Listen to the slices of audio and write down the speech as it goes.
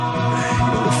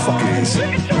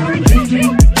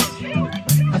Daydream,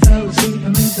 I fell asleep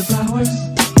amid the flowers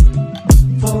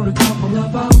for a couple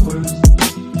of hours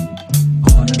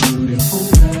on a beautiful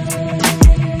day.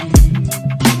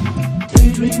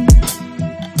 Daydream,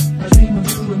 I dream of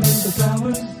you amid the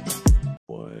flowers.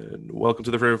 Welcome to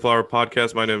the Favorite Flower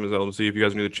Podcast. My name is LMC. If you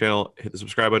guys are new to the channel, hit the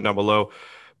subscribe button down below.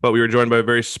 But we were joined by a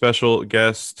very special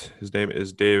guest. His name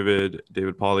is David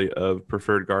Pauly of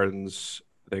Preferred Gardens.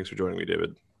 Thanks for joining me,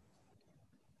 David.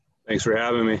 Thanks for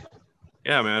having me.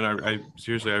 Yeah, man. I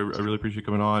seriously, I really appreciate you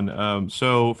coming on.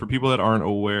 So for people that aren't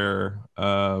aware,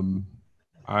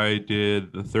 I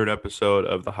did the third episode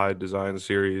of the High Design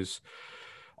series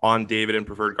on David and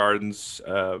Preferred Gardens.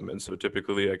 And so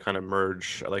typically I kind of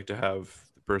merge. I like to have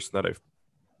the person that I've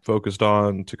focused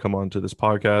on to come onto this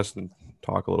podcast and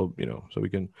talk a little, so we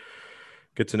can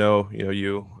get to know,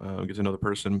 you, get to know the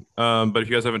person. But if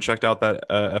you guys haven't checked out that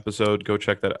episode, go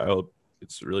check that out.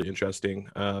 It's really interesting.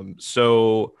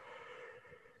 So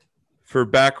for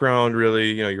background,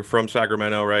 really, you're from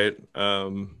Sacramento, right?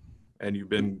 And you've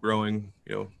been growing,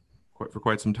 for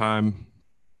quite some time.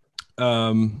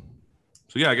 So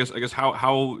yeah, I guess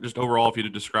how just overall, if you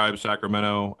had to describe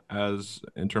Sacramento as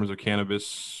in terms of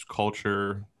cannabis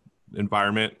culture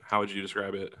environment, how would you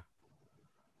describe it?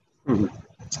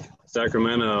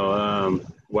 Sacramento.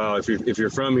 Wow. If you're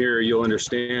from here, you'll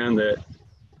understand that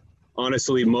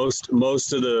honestly, most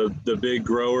of the big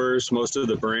growers, most of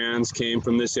the brands came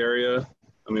from this area.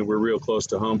 I mean, we're real close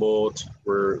to Humboldt.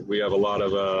 We have a lot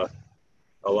of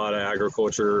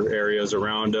agriculture areas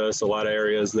around us, a lot of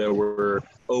areas that were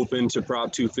open to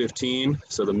Prop 215.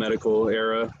 So the medical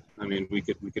era, I mean, we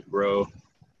could grow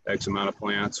X amount of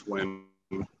plants when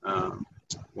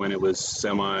it was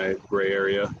semi-gray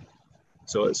area.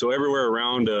 So everywhere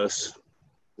around us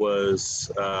was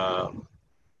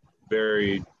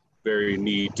very, very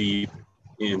knee deep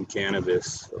in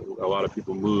cannabis. A lot of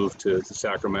people moved to the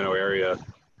Sacramento area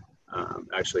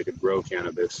actually to grow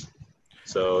cannabis.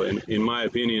 So in my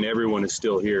opinion, everyone is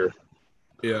still here.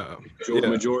 Yeah.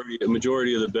 Majority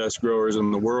of the best growers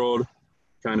in the world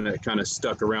kind of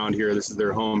stuck around here. This is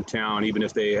their hometown, even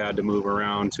if they had to move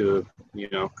around to,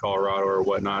 Colorado or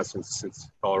whatnot, since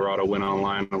Colorado went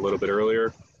online a little bit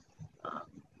earlier.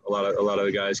 A lot of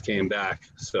the guys came back.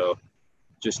 So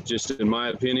just in my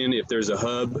opinion, if there's a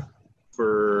hub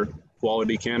for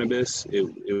quality cannabis,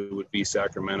 it would be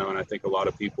Sacramento. And I think a lot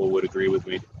of people would agree with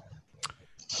me.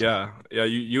 Yeah.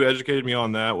 You educated me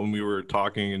on that when we were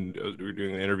talking and we were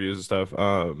doing the interviews and stuff.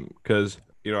 Because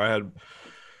I had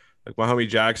like my homie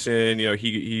Jackson.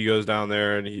 He goes down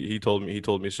there and he told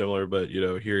me similar. But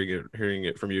hearing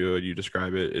it from you and you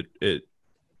describe it,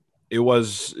 it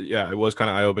was kind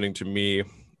of eye opening to me.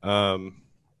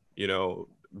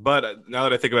 But now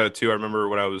that I think about it too, I remember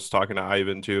when I was talking to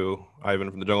Ivan from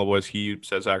the Jungle Boys, he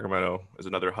said Sacramento is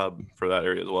another hub for that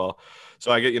area as well.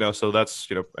 So I get, so that's,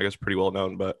 I guess pretty well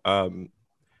known, but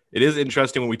it is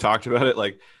interesting when we talked about it.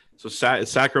 Like, so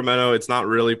Sacramento, it's not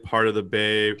really part of the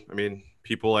Bay. I mean,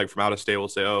 people like from out of state will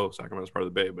say, oh, Sacramento's part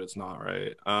of the Bay, but it's not,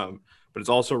 right? But it's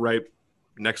also right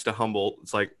next to Humboldt.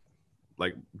 It's like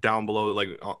down below, like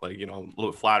a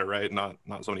little bit flatter, right? Not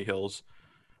so many hills.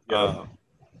 Yeah.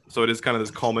 So it is kind of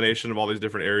this culmination of all these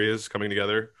different areas coming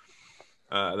together.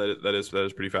 That is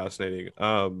pretty fascinating.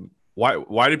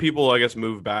 Why do people, I guess,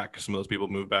 move back? Some of those people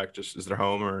move back just as their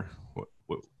home, or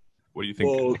what do you think?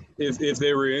 Well, if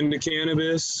they were into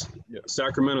cannabis,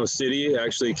 Sacramento City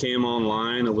actually came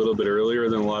online a little bit earlier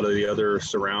than a lot of the other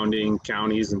surrounding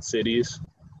counties and cities.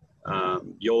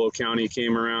 Yolo County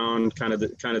came around kind of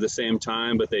the same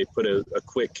time, but they put a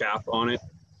quick cap on it.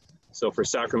 So for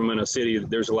Sacramento City,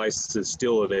 there's licenses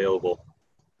still available.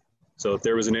 So if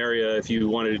there was an area, if you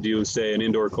wanted to do, say, an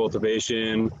indoor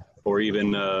cultivation or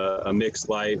even a mixed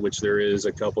light, which there is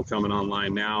a couple coming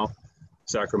online now,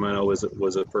 Sacramento was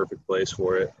a perfect place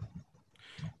for it.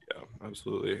 Yeah,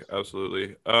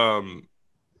 absolutely. And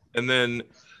then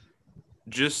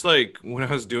just like when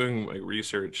I was doing like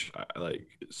research,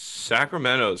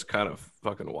 Sacramento is kind of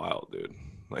fucking wild, dude.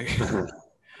 Like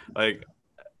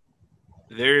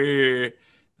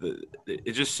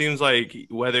it just seems like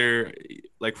whether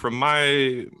like from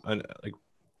my like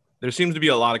there seems to be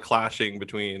a lot of clashing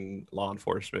between law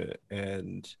enforcement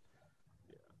and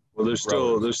there's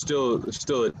still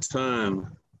a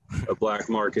ton of black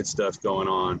market stuff going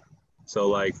on. So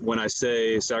like when I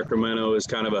say Sacramento is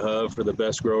kind of a hub for the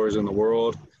best growers in the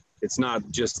world, it's not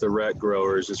just the rec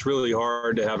growers. It's really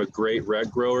hard to have a great rec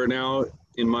grower now,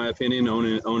 in my opinion,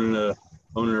 owning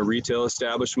a retail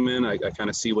establishment. I kind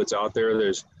of see what's out there.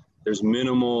 There's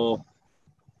minimal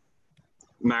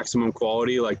maximum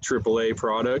quality, like AAA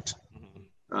product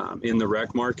in the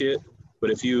rec market. But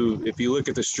if you look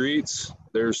at the streets,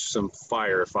 there's some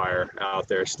fire out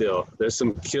there still. There's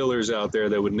some killers out there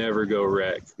that would never go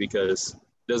wreck because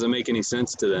it doesn't make any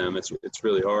sense to them. It's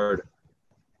really hard.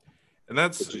 And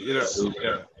that's,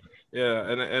 yeah,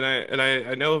 and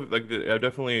I know, like, I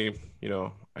definitely,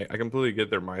 I completely get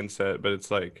their mindset, but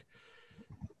it's like,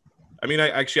 I mean,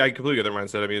 I completely get their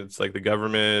mindset. I mean, it's like the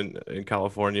government in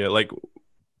California, like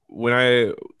when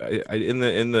I in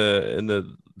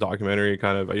the documentary,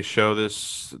 kind of, I show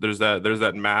this, there's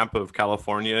that map of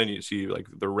California, and you see like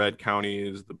the red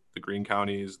counties, the green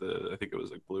counties, I think it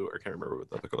was like blue, or I can't remember what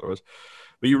the other color was,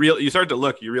 but you start to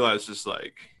look, you realize just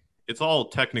like it's all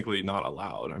technically not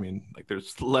allowed. I mean, like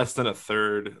there's less than a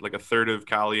third of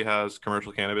Cali has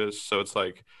commercial cannabis, so it's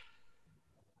like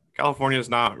California is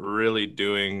not really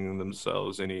doing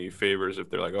themselves any favors if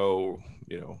they're like, oh,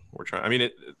 we're trying. I mean,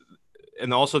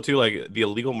 and also too, like the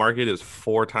illegal market is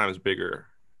 4 times bigger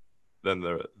than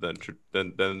the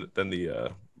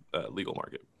legal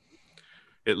market.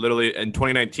 It literally, in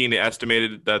 2019, they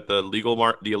estimated that the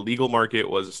illegal market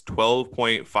was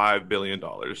 $12.5 billion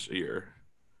a year.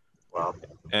 Wow.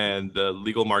 And the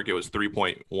legal market was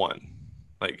 3.1.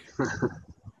 Like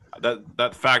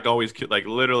that fact always, like,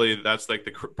 literally, that's like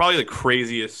probably the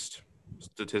craziest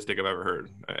statistic I've ever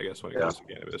heard, I guess, when it comes to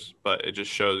cannabis. But it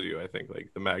just shows you, I think, like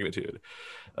the magnitude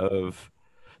of,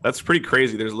 that's pretty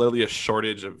crazy. There's literally a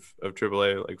shortage of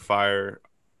AAA, like, fire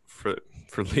for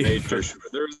leaf.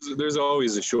 There's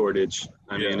always a shortage.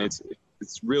 I mean, it's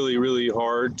really, really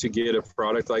hard to get a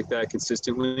product like that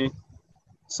consistently.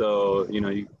 So,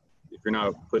 if you're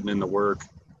not putting in the work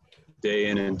day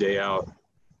in and day out,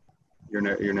 you're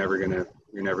never gonna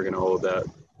hold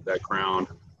that crown.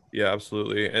 Yeah,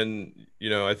 absolutely. And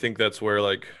I think that's where,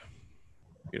 like,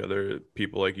 there are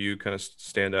people like you kind of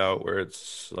stand out, where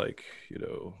it's like,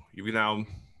 you now,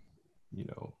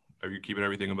 are you keeping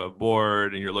everything above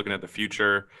board and you're looking at the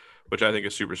future, which I think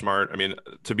is super smart. I mean,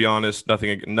 to be honest,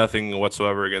 nothing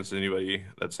whatsoever against anybody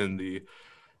that's in the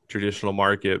traditional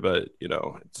market, but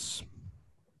it's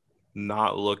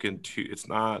not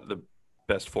the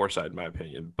best foresight, in my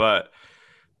opinion. But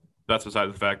that's beside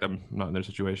the fact. I'm not in their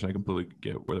situation. I completely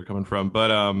get where they're coming from. But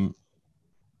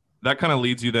that kind of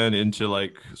leads you then into,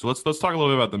 like, so let's talk a little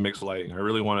bit about the mixed lighting. I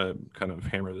really want to kind of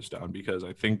hammer this down, because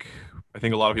I think a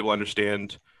lot of people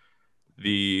understand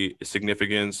the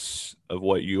significance of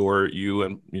what you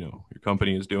and your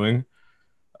company is doing.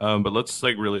 But let's,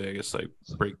 like, really, I guess, like,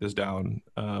 break this down.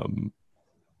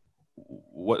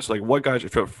 What got you,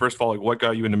 first of all, like, what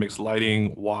got you into mixed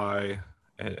lighting? Why?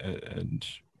 And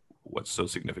what's so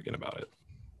significant about it?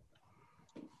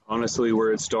 Honestly,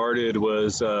 where it started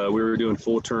was we were doing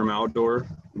full-term outdoor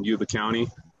in Yuba County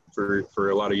for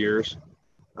a lot of years.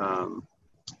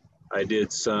 I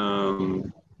did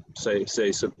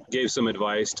gave some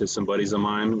advice to some buddies of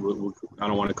mine. I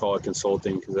don't want to call it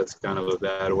consulting because that's kind of a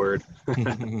bad word.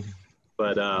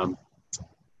 But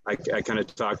I kind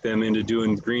of talked them into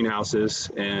doing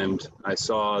greenhouses, and I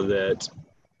saw that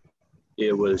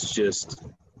it was just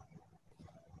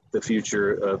the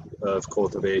future of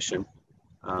cultivation.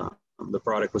 The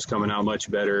product was coming out much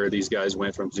better. These guys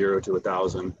went from 0 to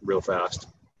 1,000 real fast.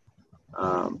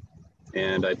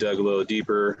 And I dug a little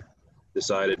deeper,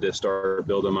 decided to start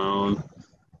building my own,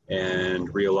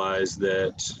 and realized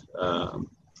that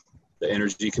the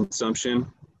energy consumption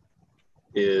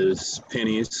is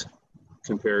pennies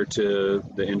compared to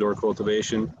the indoor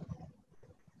cultivation.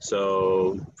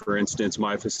 So, for instance,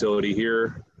 my facility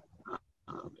here,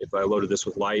 if I loaded this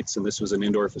with lights and this was an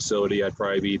indoor facility, I'd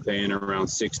probably be paying around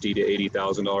 $60,000 to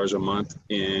 $80,000 a month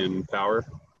in power.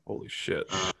 Holy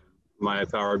shit! My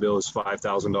power bill is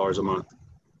 $5,000 a month.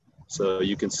 So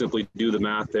you can simply do the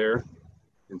math there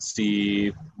and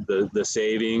see the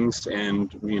savings,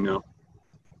 and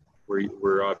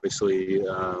we're obviously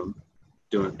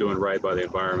doing right by the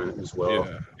environment as well.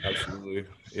 Yeah, absolutely.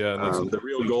 Yeah. The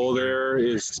real goal there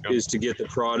is to get the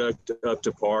product up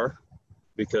to par,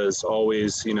 because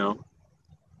always,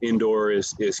 indoor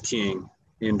is king.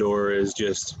 Indoor is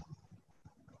just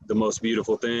the most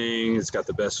beautiful thing. It's got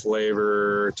the best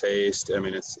flavor, taste. I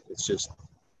mean, it's just,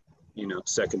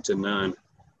 second to none.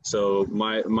 So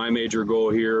my major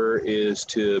goal here is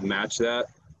to match that.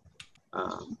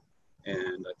 And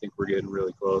I think we're getting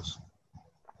really close.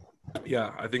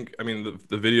 Yeah, I think, the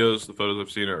videos, the photos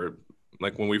I've seen are,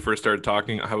 like, when we first started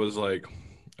talking, I was like,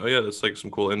 oh yeah, that's like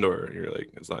some cool indoor. And you're like,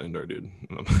 it's not indoor, dude.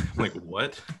 And I'm like,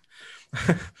 what?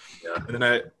 Yeah. And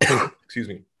then excuse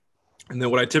me. And then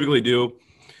what I typically do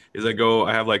is I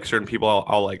have, like, certain people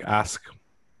I'll like ask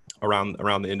around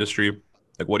the industry,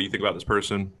 like, what do you think about this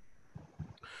person?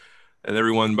 and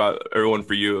everyone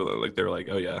for you, like they're like,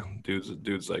 oh yeah,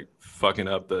 dude's like fucking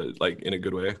up the like in a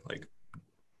good way, like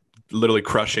literally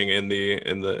crushing in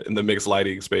the mixed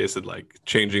lighting space and like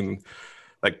changing,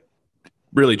 like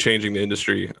really changing the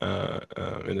industry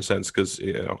in a sense, because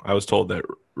I was told that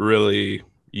really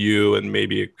you and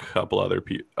maybe a couple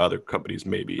other companies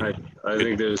maybe. I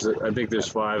think there's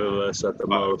 5 of us at the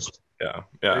most. Yeah.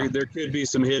 There could be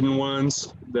some hidden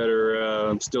ones that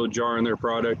are still jarring their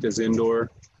product as indoor.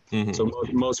 Mhm. So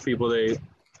most people they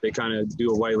kind of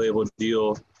do a white label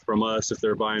deal from us if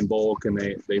they're buying bulk, and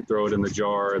they throw it in the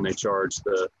jar and they charge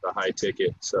the high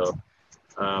ticket. So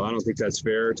I don't think that's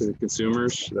fair to the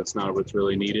consumers. That's not what's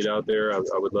really needed out there. I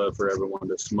would love for everyone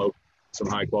to smoke some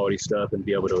high quality stuff and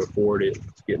be able to afford it.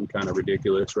 It's getting kind of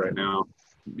ridiculous right now.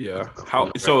 Yeah.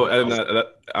 And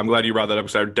I'm glad you brought that up,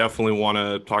 because I definitely want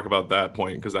to talk about that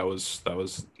point, because that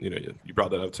was you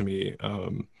brought that up to me.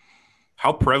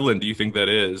 How prevalent do you think that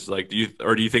is? Like, do you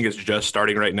think it's just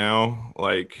starting right now?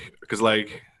 Like, because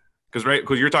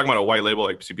you're talking about a white label,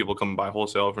 like see people come and buy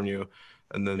wholesale from you,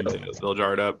 and then they'll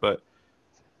jar it up. But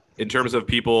in terms of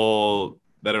people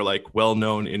that are like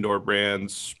well-known indoor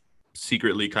brands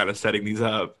secretly kind of setting these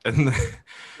up and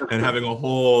having a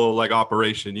whole like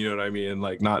operation, you know what I mean?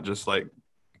 Like not just like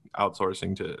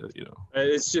outsourcing to,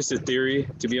 It's just a theory,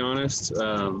 to be honest.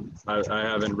 I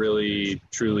haven't really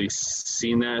truly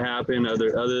seen that happen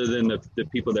other than the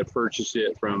people that purchase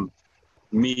it from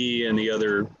me and the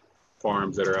other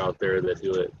farms that are out there that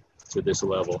do it to this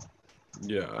level.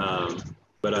 Yeah.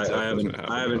 But I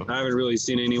haven't really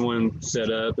seen anyone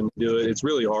set up and do it. It's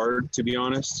really hard, to be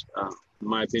honest. In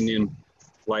my opinion,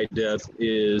 light depth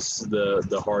is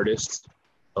the hardest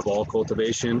of all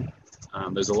cultivation.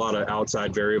 There's a lot of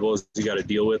outside variables you got to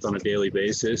deal with on a daily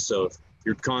basis. So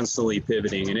you're constantly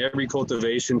pivoting. In every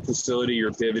cultivation facility,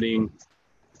 you're pivoting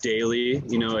daily.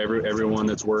 Everyone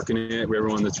that's working it,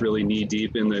 everyone that's really knee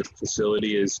deep in the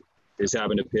facility is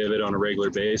having to pivot on a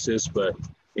regular basis. But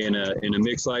in a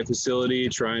mixed light facility,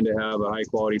 trying to have a high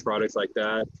quality product like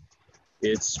that,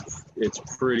 it's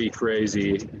pretty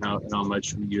crazy how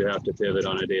much you have to pivot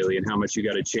on a daily and how much you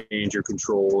got to change your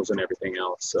controls and everything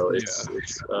else. So it's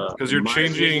because you're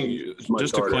changing,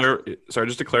 just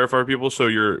to clarify for people. So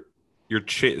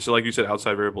so like you said,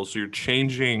 outside variables. So you're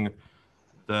changing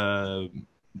the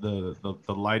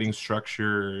lighting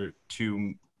structure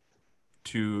to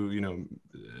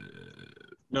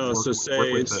no. So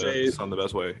say on the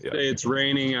best way. Yeah. Say it's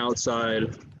raining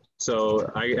outside. So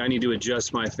I need to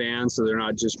adjust my fans so they're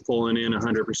not just pulling in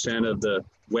 100% of the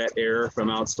wet air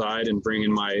from outside and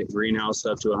bringing my greenhouse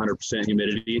up to 100%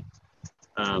 humidity.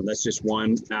 That's just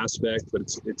one aspect, but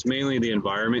it's mainly the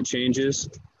environment changes.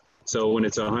 So when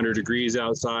it's 100 degrees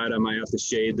outside, I might have to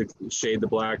shade the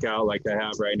blackout like I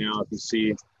have right now. If you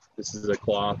see, this is a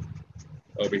cloth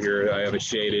over here. I have it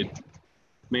shaded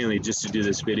mainly just to do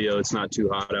this video. It's not too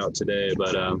hot out today,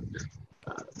 but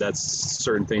that's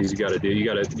certain things you got to do. You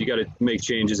got to make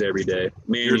changes every day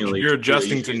manually. You're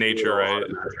adjusting to nature, right?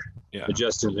 Yeah.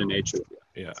 Adjusting to nature.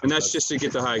 Yeah. And that's just to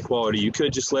get the high quality. You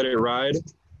could just let it ride,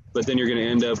 but then you're going to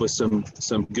end up with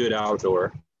some good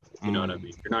outdoor. You know what I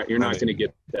mean? You're not going to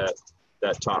get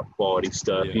that top quality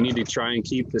stuff. Yeah. You need to try and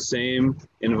keep the same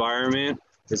environment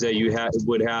as that you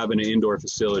would have in an indoor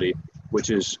facility, which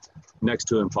is next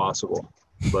to impossible.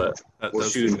 But we're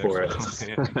shooting for it.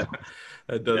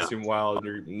 That does seem wild.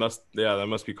 That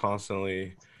must be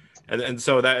constantly, and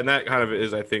so that kind of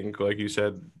is, I think, like you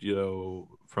said,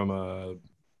 from a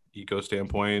eco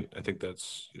standpoint, I think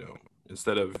that's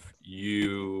instead of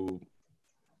you're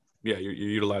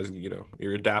utilizing,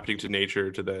 you're adapting to nature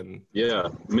to then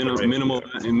minimal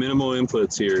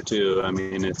inputs here too. I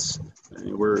mean,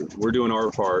 we're doing our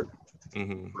part.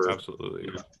 Mm-hmm. Absolutely.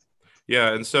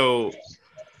 Yeah, and so.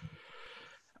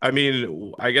 I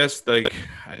mean, I guess I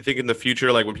think in the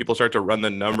future, like when people start to run the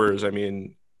numbers, I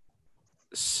mean,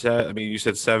 you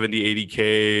said 70,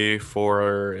 80K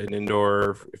for an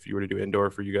indoor. If you were to do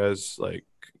indoor for you guys, like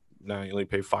now you only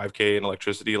pay 5K in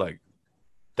electricity. Like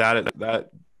that,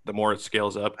 the more it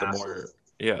scales up, the more.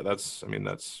 Yeah, it's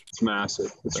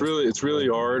massive. It's really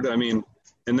hard. I mean,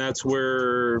 and that's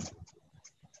where.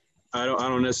 I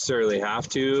don't necessarily have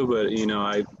to, but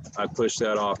I push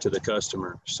that off to the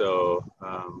customer. So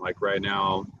like right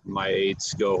now, my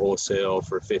 8s go wholesale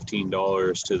for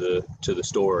 $15 to the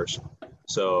stores.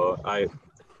 So I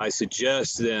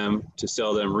suggest them to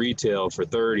sell them retail for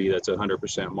 $30. That's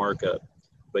 100% markup.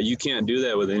 But you can't do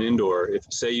that with an indoor. If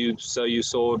say you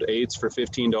sold 8s for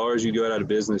 $15, you go out of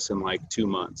business in like 2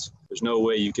 months. There's no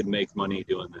way you could make money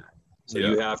doing that. So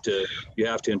you have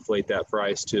to inflate that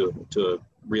price to a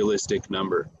realistic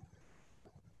number.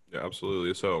 Yeah,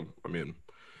 absolutely. So, I mean,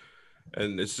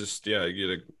 And it's just, yeah,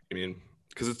 I mean,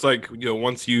 because it's like,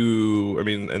 once you, I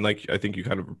mean, and like I think you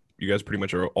guys pretty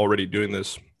much are already doing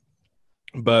this,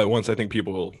 but once I think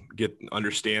people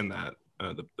understand that,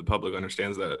 the public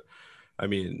understands that, I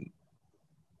mean,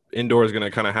 indoor is going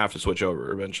to kind of have to switch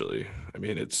over eventually. I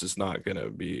mean, it's just not going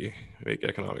to make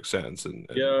economic sense, and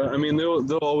Yeah, I mean,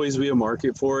 there'll always be a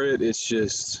market for it. It's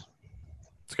just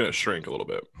it's going to shrink a little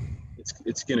bit.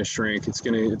 it's going to shrink. It's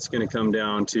going to come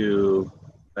down to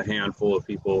a handful of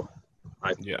people.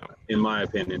 Yeah, In my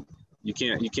opinion, you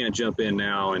can't jump in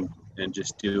now and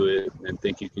just do it and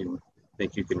think you can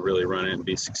really run it and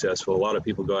be successful. A lot of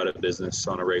people go out of business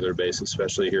on a regular basis,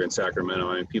 especially here in Sacramento.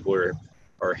 I mean, people are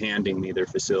handing me their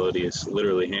facilities,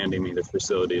 literally handing me their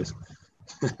facilities.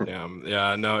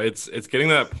 yeah, no, it's getting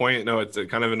to that point. No, it's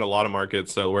kind of in a lot of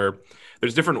markets, so where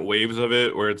there's different waves of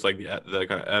it, where it's like the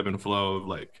kind of ebb and flow of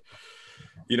like,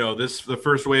 the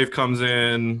first wave comes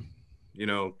in,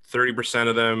 30%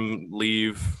 of them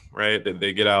leave, right?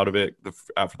 They get out of it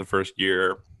after the first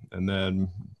year, and then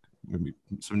maybe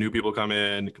some new people come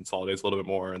in, it consolidates a little bit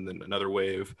more, and then another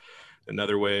wave,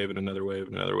 another wave, and another wave,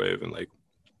 and another wave, and like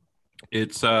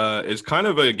it's kind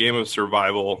of a game of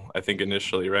survival, I think,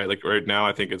 initially, right? Like right now,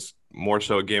 I think it's more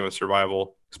so a game of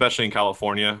survival, especially in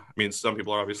California. I mean, some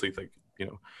people are obviously like,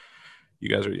 you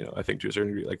guys are, I think to a certain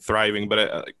degree, like thriving,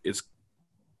 but it's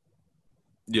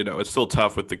it's still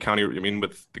tough with the county. I mean,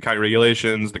 with the county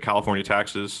regulations, the California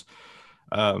taxes.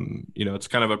 It's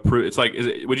kind of it's like,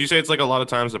 would you say it's like a lot of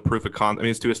times a proof of I mean,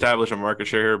 it's to establish a market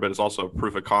share here, but it's also a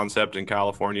proof of concept in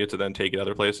California to then take it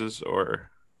other places,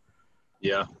 or?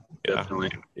 Yeah,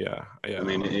 definitely. Yeah. I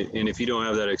mean, and if you don't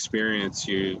have that experience,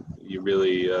 you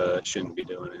really shouldn't be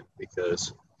doing it,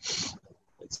 because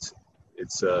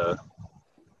it's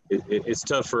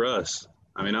tough for us.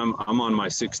 I mean, I'm on my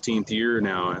 16th year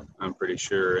now, I'm pretty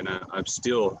sure, and I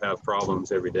still have problems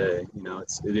every day.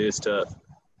 It is tough.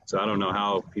 So I don't know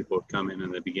how people come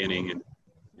in the beginning and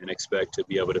expect to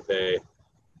be able to pay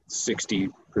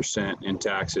 60% in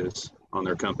taxes on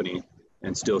their company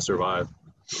and still survive.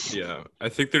 Yeah, I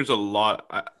think there's a lot.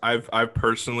 I've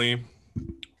personally,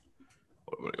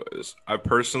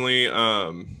 I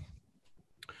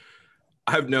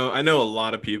know a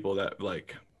lot of people that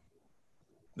like.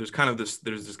 There's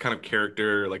this kind of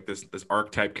character, like this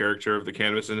archetype character of the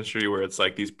cannabis industry, where it's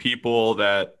like these people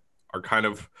that are kind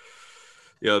of,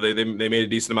 they made a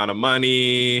decent amount of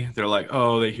money. They're like,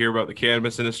 oh, they hear about the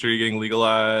cannabis industry getting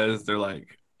legalized. They're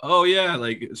like, oh yeah,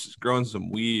 like it's just growing some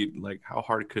weed. Like, how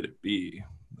hard could it be?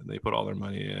 And they put all their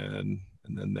money in,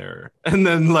 and then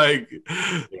like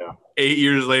 8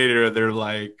 years later, they're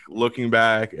like looking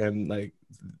back and like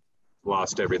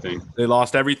lost everything. They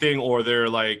lost everything, or they're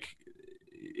like,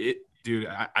 dude,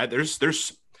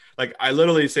 there's like, I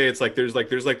literally say it's like there's like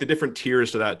the different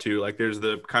tiers to that too. Like there's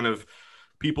the kind of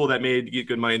people that get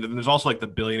good money, and then there's also like the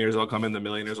billionaires that'll come in, the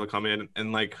millionaires will come in,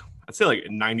 and like I'd say like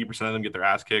 90% of them get their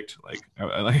ass kicked. Like,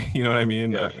 you know what I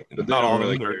mean? Yeah, but not all of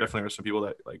them. There definitely are some people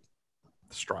that like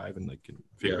strive and like can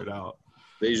figure it out.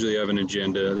 They usually have an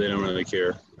agenda. They don't really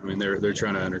care. I mean, they're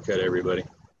trying to undercut everybody.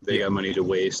 They got money to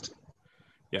waste.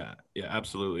 Yeah,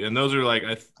 absolutely. And those are like,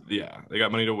 they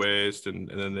got money to waste, and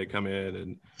then they come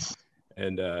in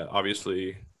and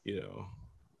obviously,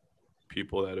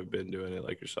 people that have been doing it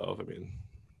like yourself. I mean,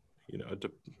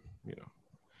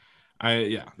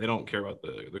 they don't care about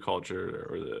the culture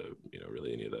or the,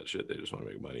 really any of that shit. They just want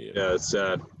to make money. Yeah, it's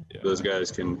sad. Yeah. Those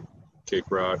guys can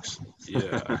kick rocks.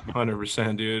 Yeah,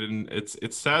 100%, dude. And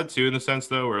it's sad too, in the sense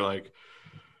though, where like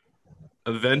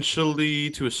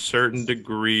eventually, to a certain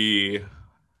degree,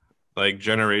 like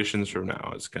generations from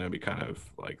now, it's going to be kind of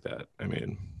like that. I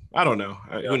mean, I don't know.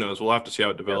 Who knows? We'll have to see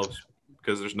how it develops,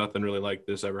 because there's nothing really like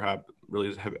this ever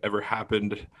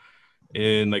happened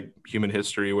in like human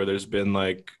history, where there's been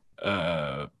like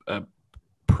a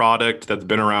product that's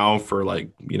been around for like,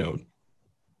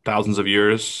 thousands of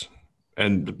years,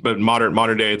 but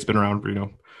modern day, it's been around for,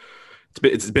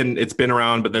 it's been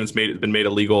around, but then it's been made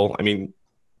illegal. I mean,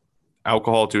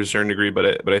 alcohol to a certain degree,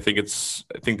 but I think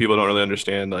people don't really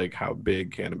understand like how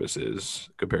big cannabis is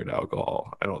compared to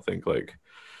alcohol. I don't think like,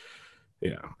 I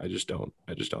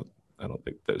don't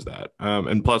think there's that.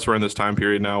 And plus we're in this time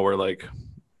period now where like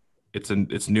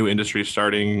it's new industry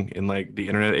starting in like the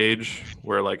internet age,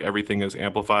 where like everything is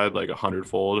amplified like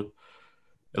 100-fold.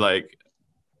 Like,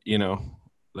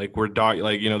 like there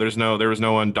was no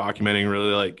one documenting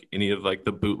really like any of like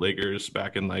the bootleggers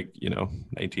back in like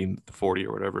 1940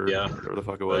 or whatever the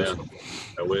fuck it was.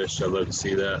 I wish. I'd love to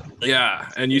see that. Yeah,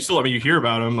 and you hear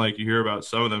about them, like you hear about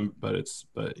some of them, but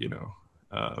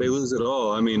they lose it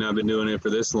all. I mean, I've been doing it for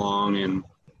this long, and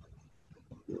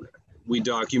we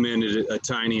documented it a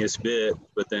tiniest bit,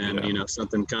 but then Yeah. you know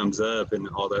something comes up and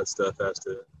all that stuff has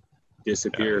to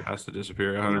disappear. It has to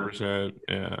disappear 100%.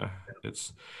 Yeah.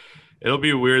 It'll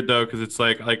be weird though, because it's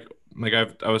like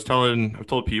I've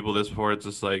told people this before. It's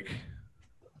just like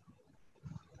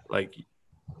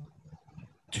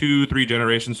 2, 3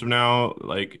 generations from now,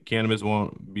 like cannabis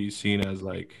won't be seen as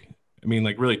like, I mean,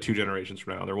 like really 2 generations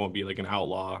from now, there won't be like an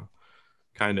outlaw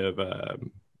kind of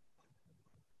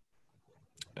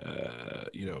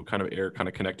kind of air kind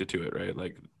of connected to it, right?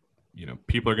 Like,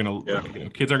 people are gonna Yeah.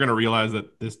 like, kids are gonna realize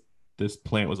that this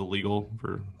plant was illegal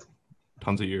for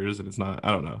tons of years, and it's not.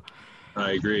 I don't know.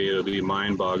 I agree. It'll be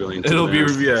mind-boggling. It'll be,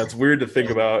 yeah. It's weird to think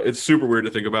about. It's super weird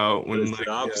to think about when It's like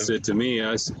the opposite to me.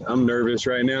 I'm nervous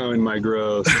right now in my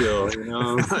grow still. You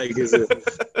know, like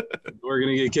we're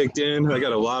gonna get kicked in? I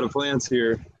got a lot of plants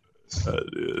here.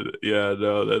 Dude, yeah,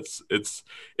 no,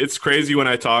 it's crazy when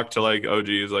I talk to like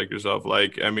OGs like yourself.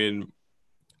 Like, I mean,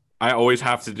 I always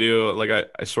have to do like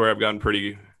I swear I've gotten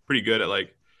pretty good at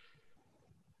like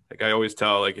I always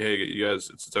tell like, hey, you guys,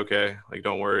 it's okay. Like,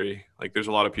 don't worry. Like, there's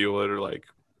a lot of people that are like,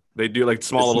 they do like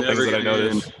small It's little things never that I gonna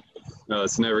notice. end. No,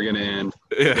 it's never gonna end.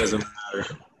 It Yeah, doesn't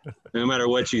matter. No matter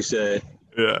what you say.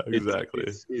 yeah, It's- exactly.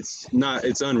 It's not.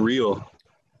 It's unreal.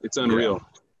 It's unreal.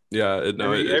 Yeah,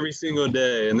 Every single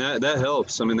day, and that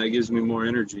helps. I mean, that gives me more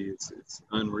energy. It's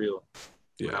unreal.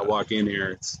 When I yeah, walk in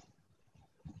here, it's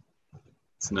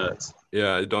nuts.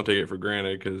 yeah. Don't take it for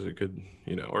granted because it could,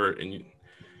 or in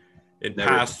Never.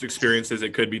 past experiences,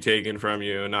 it could be taken from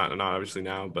you. Not obviously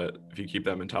now, but if you keep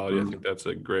that mentality, I think that's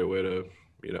a great way to,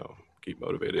 keep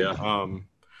motivated. Yeah.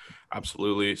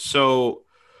 Absolutely. So,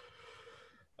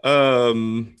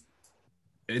 in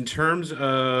terms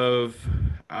of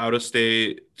out of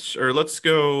state, or we'll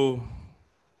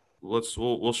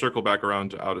circle back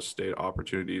around to out of state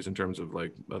opportunities in terms of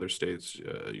like other states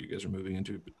you guys are moving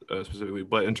into specifically.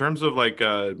 But in terms of like,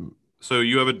 so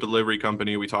you have a delivery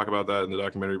company. We talk about that in the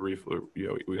documentary brief. We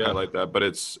Yeah. highlight that. But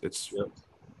it's Yep.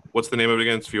 what's the name of it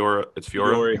again? It's Fiora. It's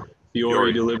Fiora.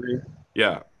 Fiore delivery.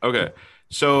 Yeah. Okay.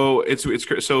 So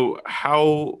so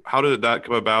how did that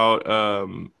come about?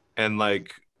 And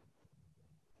like,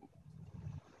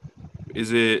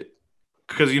 is it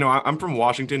because I'm from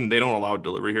Washington and they don't allow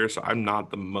delivery here, so I'm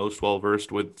not the most well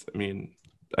versed with. I mean,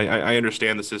 I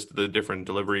understand the system, the different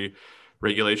delivery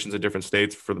regulations in different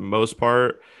states for the most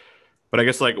part, but I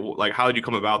guess like how did you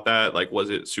come about that? Like, was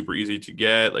it super easy to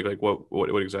get? Like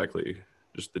what exactly?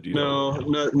 Just the details.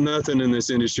 No, nothing in this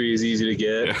industry is easy to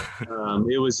get. Yeah.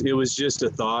 It was just a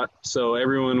thought. So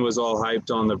everyone was all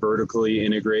hyped on the vertically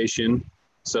integration.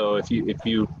 So if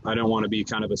you, I don't want to be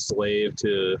kind of a slave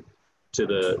to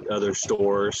the other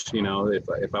stores. You know,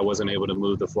 if I wasn't able to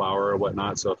move the flower or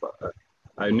whatnot. So if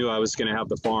I knew I was going to have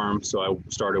the farm, so I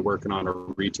started working on a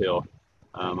retail.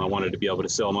 I wanted to be able to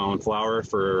sell my own flower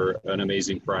for an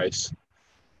amazing price.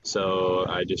 So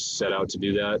I just set out to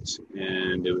do that,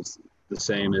 and it was the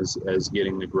same as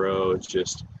getting to grow. It's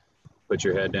just put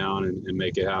your head down and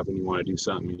make it happen. You want to do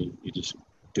something, you just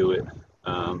do it.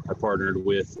 I partnered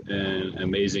with an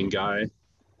amazing guy,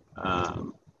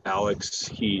 Alex.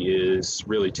 He is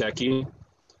really techy.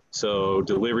 So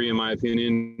delivery, in my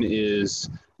opinion, is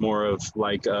more of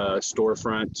like a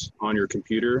storefront on your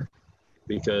computer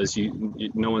because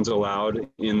no one's allowed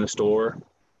in the store.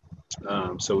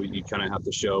 So you kind of have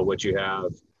to show what you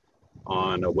have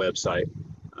on a website.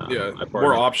 Yeah,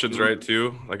 more options, right?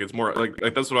 Too like it's more like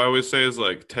that's what I always say is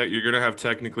like you're gonna have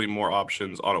technically more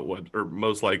options on a web, or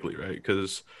most likely, right?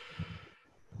 Because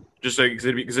just like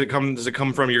does it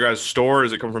come from your guys' store, or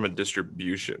does it come from a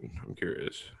distribution? I'm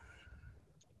curious.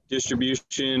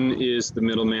 Distribution is the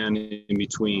middleman in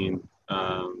between.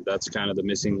 That's kind of the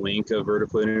missing link of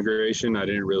vertical integration. I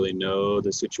didn't really know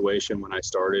the situation when I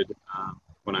started.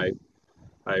 When I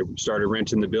started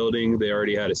renting the building, they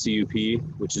already had a CUP,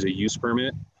 which is a use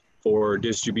permit for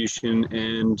distribution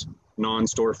and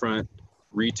non-storefront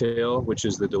retail, which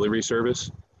is the delivery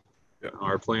service. Yeah.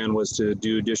 Our plan was to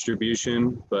do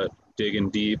distribution, but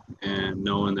digging deep and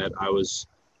knowing that I was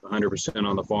 100%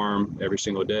 on the farm every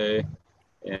single day,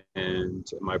 and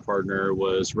my partner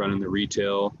was running the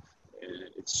retail, and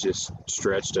it's just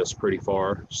stretched us pretty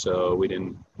far. So we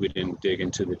didn't dig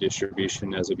into the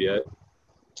distribution as of yet.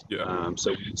 Yeah.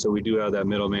 So we do have that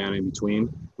middleman in between,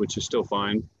 which is still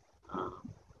fine.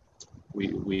 We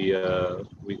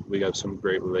got some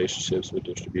great relationships with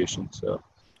distribution, so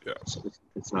Yeah.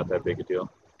 it's not that big a deal.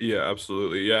 Yeah,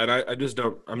 absolutely. Yeah, and I just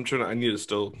don't. I need to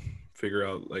still figure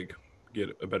out like get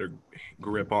a better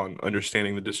grip on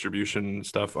understanding the distribution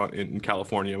stuff in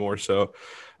California more so.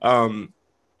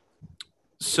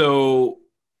 So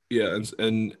yeah,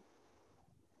 and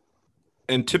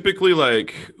And typically,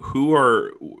 like,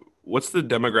 what's the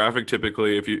demographic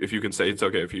typically, if you can say, it's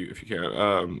okay if you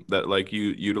can't, that like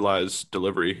you utilize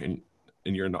delivery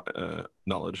in your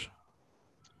knowledge?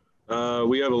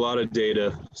 We have a lot of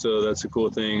data, so that's a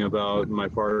cool thing about my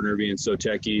partner being so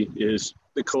techie is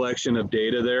the collection of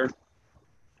data there.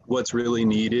 What's really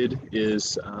needed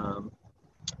is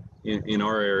in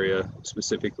our area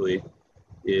specifically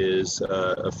is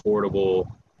affordable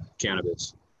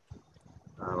cannabis.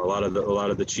 A lot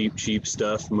of the cheap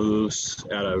stuff moves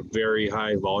at a very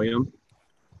high volume,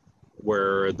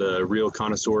 where the real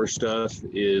connoisseur stuff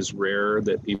is rare,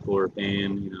 that people are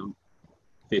paying,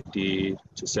 50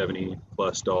 to 70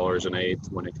 plus dollars an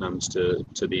eighth when it comes to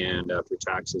the end after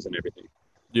taxes and everything.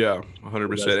 Yeah,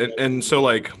 100%. And so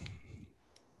like,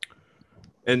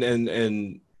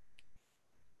 and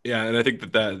yeah, and I think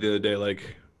that the other day,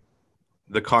 like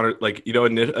like,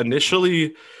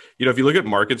 initially, if you look at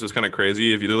markets, it's kind of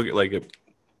crazy. If you look at like,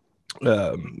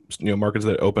 markets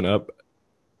that open up,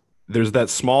 there's that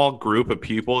small group of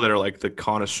people that are like the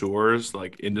connoisseurs,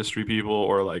 like industry people,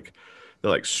 or like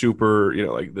they're like super,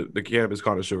 like the cannabis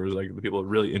connoisseurs, like the people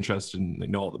really interested in, they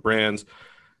know all the brands.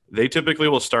 They typically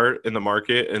will start in the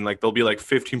market, and like they'll be like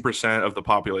 15% of the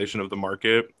population of the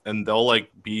market, and they'll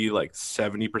like be like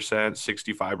 70%,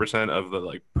 65% of the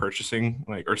like purchasing,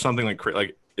 like, or something like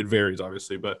it varies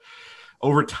obviously, but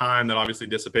over time that obviously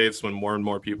dissipates when more and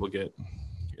more people get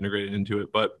integrated into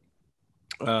it. But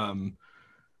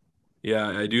yeah,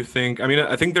 I do think,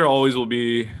 I think there always will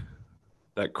be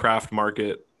that craft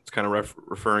market. It's kind of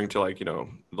referring to like, they'll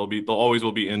always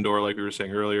will be indoor, like we were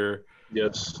saying earlier.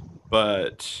 Yes.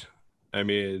 But I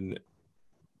mean,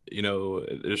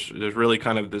 there's really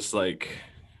kind of this like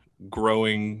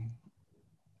growing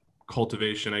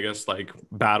cultivation, I guess, like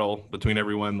battle between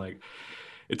everyone. Like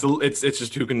it's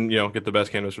just who can, get the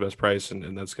best cannabis for best price,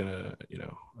 and that's gonna,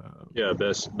 yeah,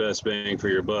 best bang for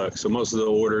your buck. So most of the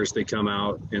orders, they come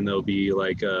out and they'll be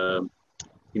like a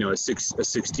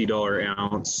 $60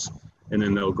 ounce, and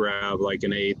then they'll grab like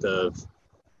an eighth of,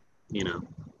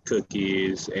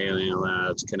 Cookies, Alien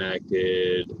Labs,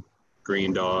 Connected,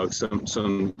 Green Dog,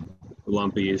 some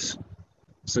lumpies.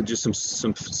 So just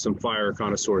some fire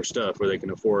connoisseur stuff where they can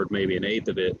afford maybe an eighth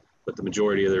of it, but the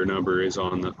majority of their number is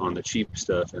on the cheap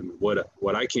stuff. And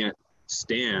what I can't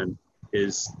stand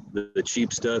is the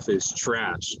cheap stuff is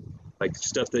trash, like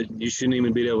stuff that you shouldn't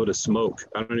even be able to smoke.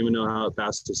 I don't even know how it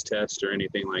passes test or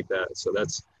anything like that. So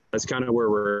that's kind of where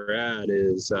we're at.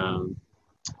 Is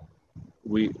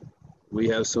we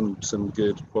have some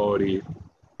good quality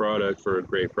product for a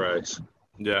great price.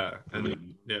 Yeah,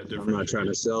 and I'm not trying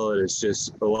to sell it. It's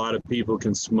just a lot of people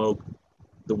can smoke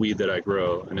the weed that I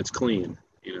grow, and it's clean.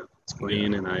 It's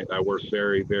clean, and I work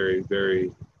very, very,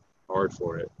 very hard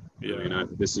for it. Yeah.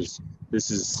 This is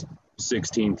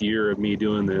 16th year of me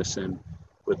doing this, and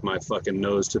with my fucking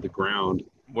nose to the ground.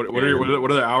 What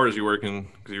are the hours you working?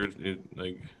 Because you're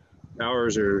like,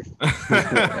 hours are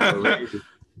outrageous.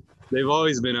 They've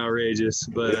always been outrageous,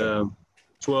 but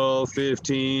 12,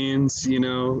 15s,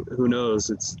 who knows?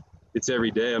 It's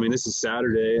every day. I mean, this is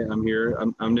Saturday. I'm here.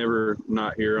 I'm never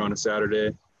not here on a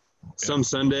Saturday. Some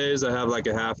Sundays I have like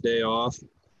a half day off.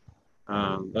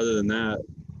 Other than that,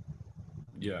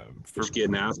 yeah, just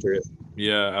getting after it.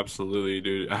 Yeah, absolutely,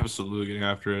 dude. Absolutely getting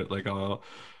after it. Like,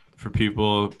 for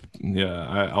people,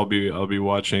 yeah, I'll be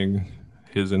watching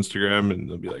his Instagram, and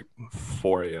it'll be like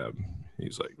 4 a.m.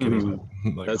 He's like getting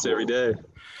like, that's every day.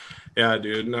 Yeah,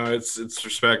 dude. No, it's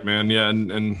respect, man. Yeah,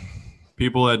 and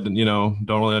people that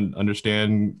don't really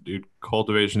understand, dude,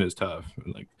 cultivation is tough.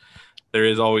 Like, there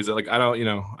is always like, I don't,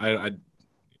 I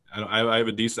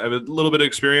have a little bit of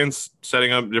experience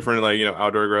setting up different like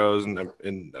outdoor grows, and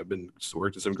I've been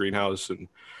worked in some greenhouse and a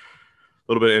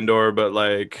little bit indoor, but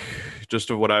like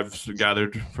just of what I've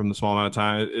gathered from the small amount of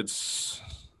time, it's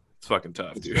fucking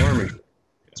tough, dude.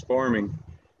 It's farming.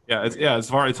 Yeah, it's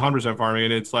 100% farming,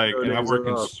 and it's like, I've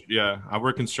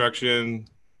worked construction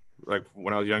like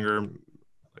when I was younger, like,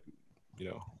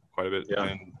 quite a bit. Yeah.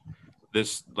 And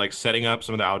this like setting up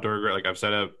some of the outdoor grow, like I've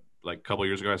set up like a couple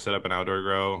years ago, I set up an outdoor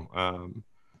grow,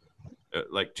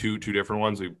 like two different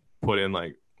ones. We put in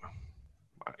like,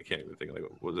 I can't even think, like,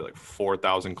 was it like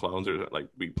 4,000 clones, or like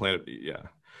we planted? Yeah,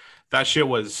 that shit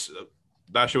was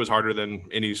harder than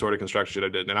any sort of construction shit I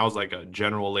did, and I was like a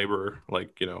general laborer,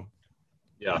 like doing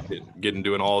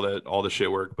all the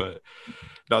shit work. But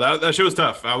no, that shit was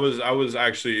tough. I was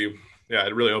actually, yeah,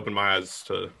 it really opened my eyes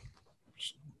to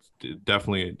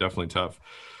definitely tough.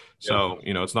 So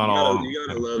it's not all, you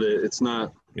gotta love it. It's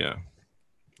not, yeah.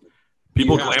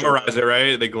 People glamorize it,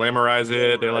 right? They glamorize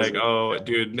it. They're like, oh,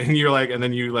 dude, and you're like, and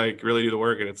then you like really do the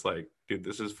work, and it's like, dude,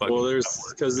 this is fucking. Well,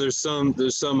 there's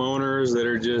some owners that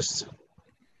are just,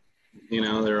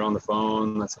 they're on the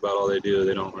phone. That's about all they do.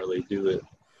 They don't really do it.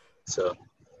 So,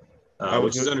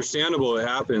 which is understandable. It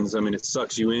happens. I mean, it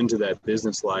sucks you into that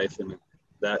business life, and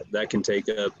that can take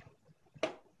up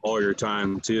all your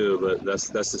time too. But that's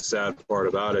the sad part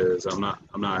about it is I'm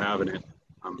not having it.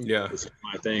 This is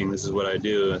my thing. This is what I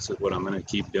do. This is what I'm gonna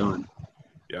keep doing.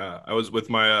 Yeah, I was with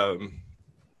my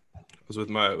with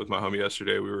my homie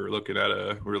yesterday. We were looking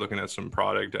at some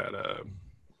product at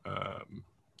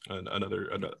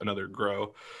another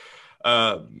grow.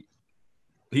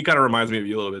 He kind of reminds me of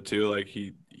you a little bit too. Like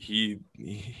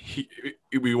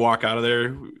we walk out of there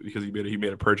because he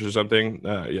made a purchase or something.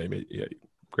 He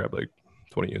grabbed like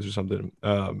 20 units or something.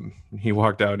 He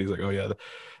walked out and he's like, oh yeah,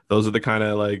 those are the kind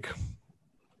of like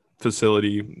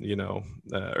facility,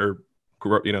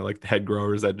 like head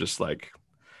growers that just like,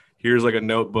 here's like a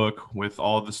notebook with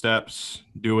all the steps,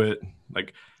 do it.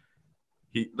 Like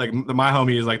my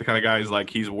homie is like the kind of guy who's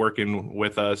like, he's working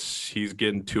with us, he's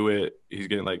getting to it, he's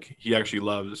getting like, he actually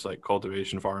loves like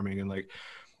cultivation farming, and like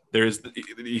there's two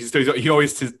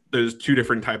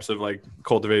different types of like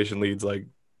cultivation leads, like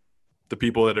the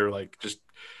people that are like just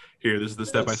here, this is the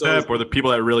step by step, or the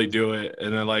people that really do it.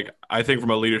 And then like I think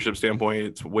from a leadership standpoint,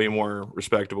 it's way more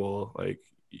respectable. Like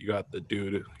you got the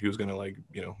dude who's gonna like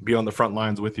be on the front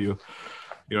lines with you,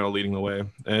 leading the way.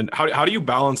 And how do you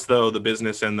balance though the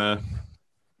business and the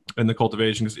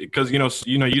cultivation? Because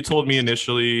you told me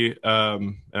initially,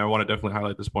 and I want to definitely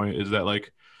highlight this point, is that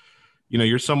like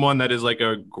you're someone that is like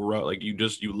a grow, like you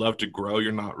love to grow.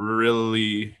 You're not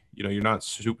really you're not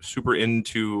super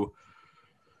into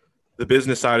the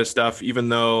business side of stuff, even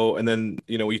though, and then,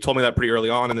 you told me that pretty early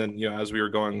on. And then, as we were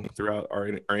going throughout our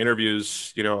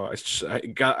interviews, I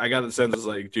got the sense it's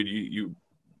like, dude,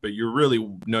 but you really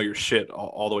know your shit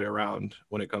all the way around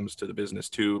when it comes to the business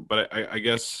too. But I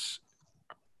guess,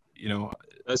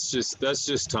 that's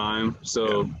just time.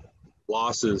 So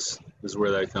losses is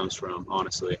where that comes from.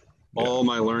 Honestly, all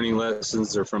my learning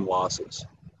lessons are from losses.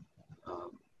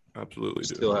 Absolutely.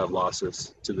 Still have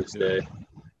losses to this day.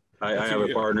 I have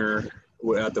a partner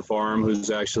at the farm who's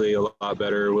actually a lot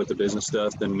better with the business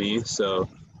stuff than me. So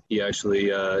he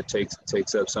actually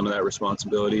takes up some of that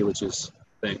responsibility, which is,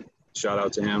 shout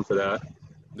out to him for that.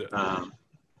 Yeah.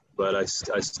 But I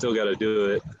still got to do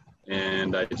it.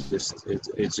 And it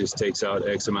just takes out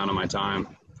X amount of my time.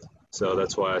 So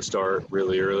that's why I start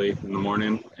really early in the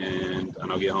morning, and I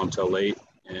don't get home till late,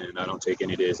 and I don't take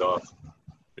any days off.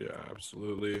 Yeah,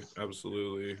 absolutely.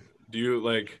 Absolutely. Do you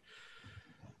like,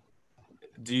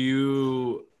 what do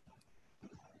you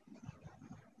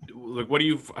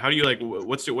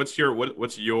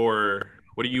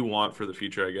want for the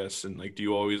future, I guess? And like, do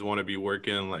you always want to be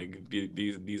working like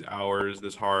these hours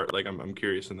this hard? Like, I'm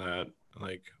curious in that.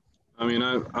 Like, I mean,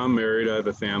 I'm married. I have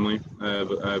a family. I have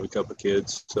a couple of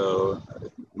kids. So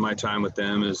my time with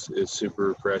them is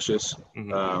super precious.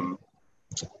 Mm-hmm.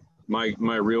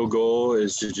 My real goal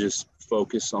is to just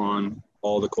focus on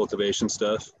all the cultivation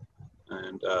stuff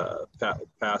and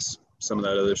pass some of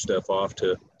that other stuff off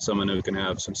to someone who can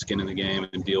have some skin in the game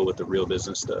and deal with the real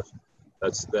business stuff.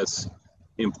 That's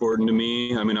important to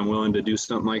me. I mean, I'm willing to do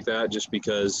something like that just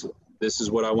because this is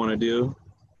what I want to do.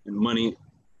 And money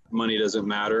doesn't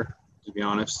matter, to be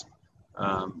honest.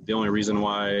 The only reason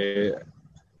why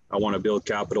I want to build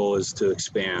capital is to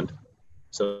expand.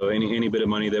 So any bit of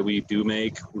money that we do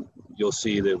make, you'll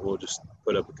see that we'll just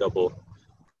put up a couple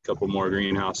more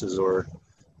greenhouses, or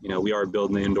we are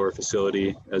building the indoor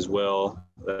facility as well.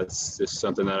 That's just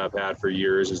something that I've had for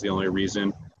years, is the only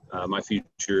reason. My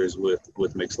future is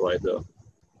with Mixed Light though.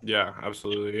 Yeah,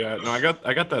 absolutely. Yeah, no, I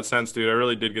got that sense, dude. I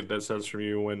really did get that sense from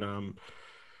you when we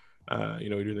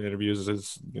do the interviews.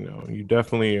 Is you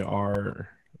definitely are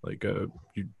like you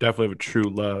definitely have a true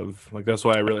love. Like that's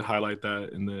why I really highlight that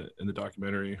in the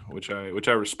documentary, which I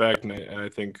respect, and I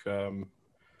think I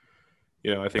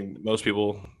think most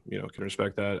people can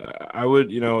respect that. I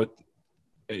would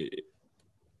I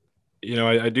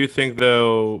do think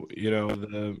though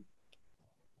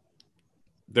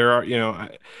there are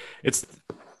it's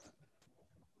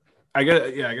I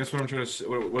guess what I'm trying to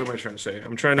what am I trying to say?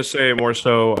 I'm trying to say more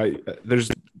so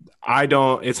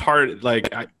it's hard,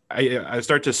 like I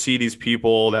start to see these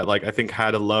people that like I think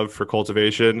had a love for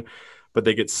cultivation, but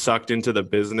they get sucked into the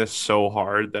business so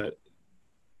hard that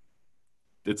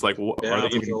it's like, are they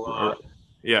even are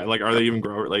they even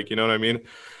grow? Like, you know what I mean?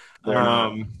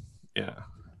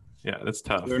 Yeah, that's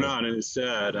tough. They're not, and it's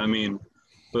sad. I mean,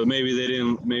 but maybe they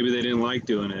didn't like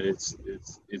doing it. It's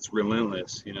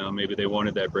relentless. Maybe they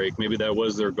wanted that break. Maybe that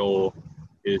was their goal,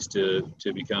 is to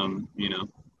become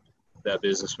that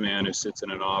businessman who sits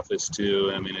in an office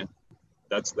too. I mean,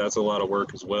 that's a lot of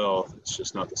work as well. It's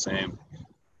just not the same.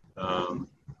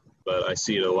 But I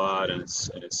see it a lot, and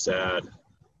it's sad.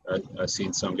 I've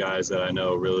seen some guys that I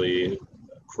know really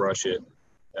crush it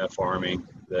at farming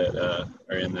that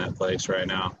are in that place right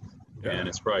now. Yeah. And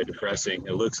it's probably depressing.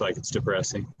 It looks like it's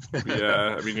depressing.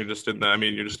 Yeah, I mean, you're just in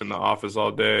the office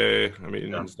all day. I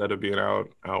mean, instead of being out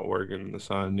working in the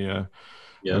sun. Yeah.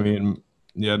 I mean,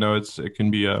 yeah, no, it can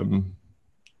be yeah.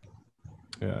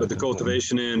 But the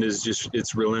cultivation end is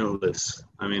it's relentless.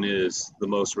 I mean, it is the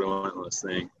most relentless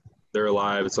thing. They're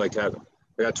alive. It's like I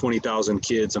got 20,000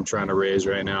 kids I'm trying to raise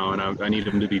right now, and I need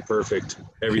them to be perfect.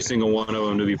 Every single one of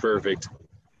them to be perfect.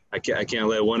 I can't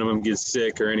let one of them get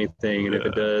sick or anything, and if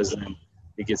it does, then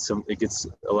it gets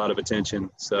a lot of attention.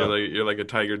 So you're like a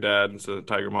tiger dad instead of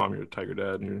tiger mom. You're a tiger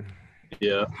dad, and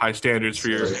you're high standards for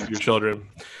your children.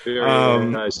 Very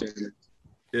high standards.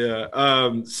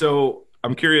 Yeah. So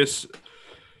I'm curious.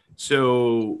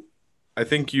 So I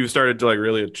think you started to like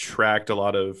really attract a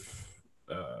lot of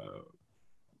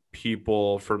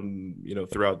people from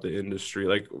throughout the industry,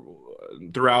 like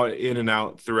throughout in and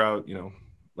out throughout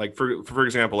like for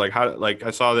example, like how, like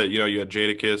I saw that you had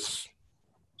Jadakiss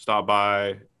stop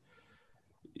by.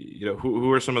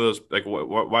 Who are some of those, like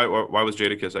why was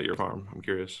Jadakiss at your farm? I'm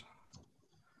curious.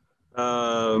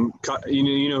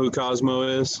 You know who Cosmo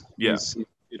is? Yeah.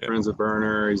 He's friends with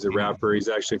Burner. He's a rapper. He's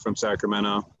actually from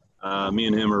Sacramento. Me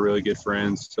and him are really good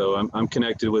friends. So I'm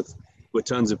connected with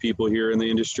tons of people here in the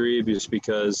industry, just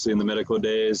because in the medical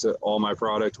days, all my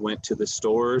product went to the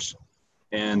stores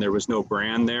and there was no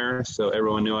brand there. So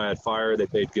everyone knew I had fire. They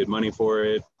paid good money for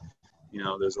it.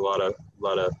 There's a lot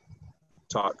of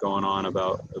talk going on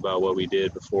about what we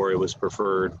did before it was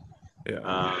preferred.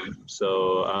 Yeah.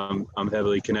 So I'm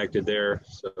heavily connected there.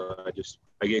 So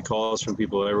I get calls from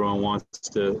people. Everyone wants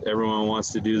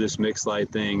to do this mixed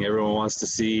light thing. Everyone wants to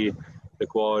see the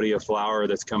quality of flower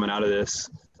that's coming out of this.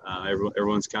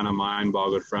 Everyone's kind of mind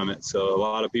boggled from it. So a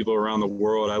lot of people around the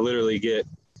world, I literally get,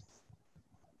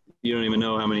 you don't even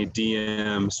know how many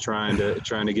DMs trying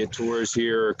to get tours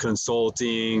here, or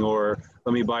consulting, or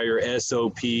let me buy your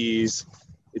SOPs.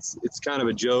 It's kind of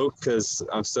a joke because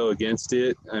I'm so against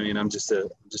it. I mean, I'm just a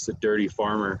dirty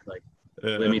farmer. Like,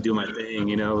 let me do my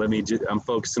thing, I'm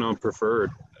focusing on preferred.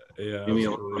 Yeah. Leave me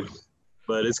alone.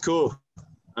 But it's cool.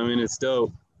 I mean, it's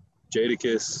dope.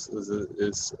 Jadakiss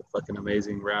is a fucking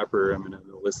amazing rapper. I mean, I've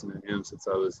been listening to him since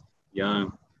I was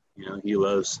young. He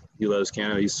loves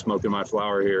Canada. He's smoking my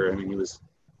flower here. I mean,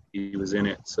 he was in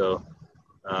it. So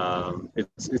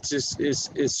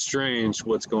it's strange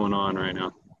what's going on right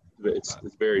now. It's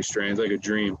very strange, like a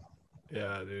dream.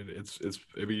 Yeah, dude.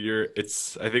 I mean,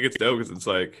 I think it's dope because it's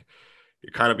like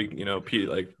you're kind of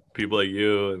like people like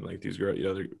you and like these girls.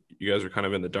 You guys are kind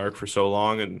of in the dark for so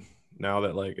long, and now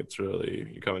that like it's really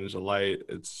you coming into light,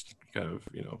 it's kind of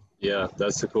Yeah,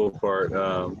 that's the cool part.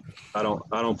 I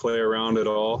don't play around at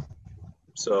all.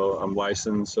 So I'm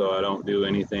licensed, so I don't do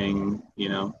anything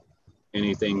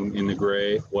anything in the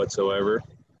gray whatsoever.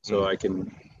 So I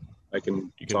can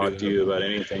talk to you about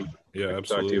anything. Yeah, absolutely.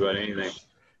 Talk to you about anything.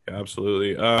 Yeah,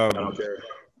 absolutely. I don't care.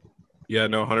 Yeah,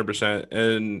 no, 100%.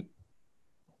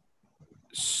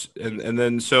 And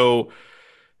then so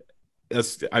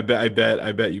that's I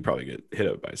bet you probably get hit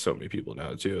up by so many people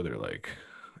now too. They're like,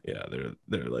 yeah,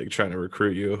 they're like trying to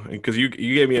recruit you, and because you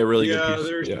gave me a really good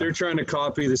piece. They're trying to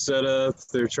copy the setup.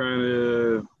 They're trying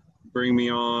to bring me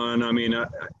on. I mean,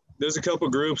 there's a couple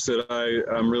groups that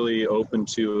I'm really open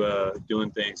to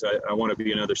doing things. I want to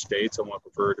be in other states. I want to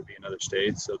prefer to be in other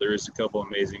states. So there's a couple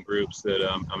amazing groups that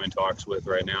I'm in talks with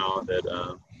right now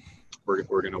that we're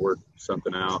going to work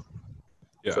something out.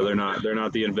 Yeah. So they're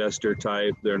not the investor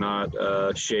type. They're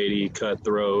not shady,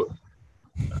 cutthroat.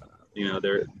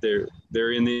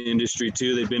 They're in the industry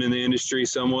too. They've been in the industry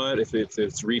somewhat, if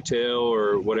it's retail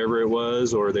or whatever it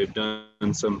was, or they've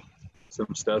done some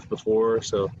stuff before.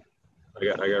 So I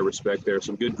got respect there.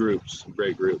 Some good groups, some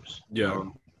great groups. Yeah.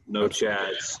 No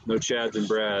Chads and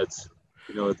Brads.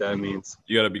 You know what that means.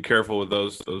 You got to be careful with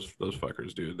those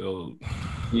fuckers, dude. They'll.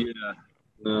 Yeah.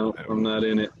 No, I'm not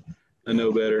in it. I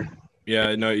know better.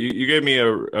 Yeah, no, you gave me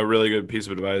a really good piece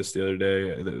of advice the other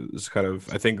day. It's kind of,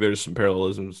 I think there's some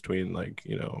parallelisms between like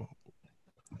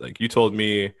you told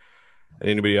me, and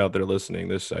anybody out there listening,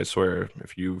 this, I swear,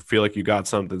 if you feel like you got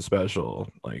something special,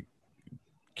 like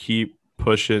keep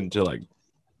pushing to like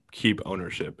keep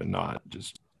ownership and not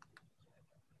just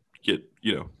get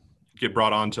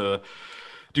brought on to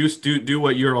do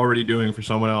what you're already doing for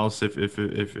someone else if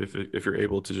you're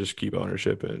able to just keep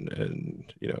ownership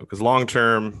and because long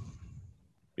term,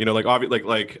 you know, like obviously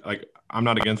like I'm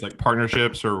not against like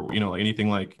partnerships or, you know, anything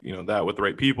like, you know, that with the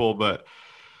right people, but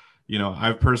you know,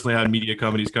 I've personally had media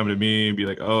companies come to me and be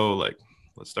like, oh, like,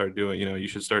 let's start doing, you know, you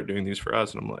should start doing these for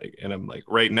us. And I'm like,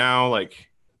 right now, like,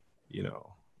 you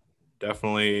know,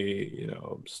 definitely, you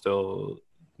know, still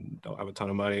don't have a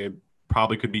ton of money. It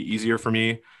probably could be easier for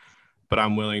me, but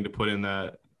I'm willing to put in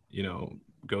that, you know,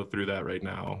 go through that right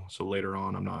now. So later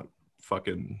on, I'm not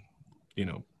fucking, you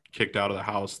know, kicked out of the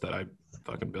house that I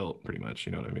fucking built pretty much.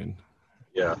 You know what I mean?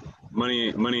 Yeah.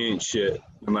 Money ain't shit,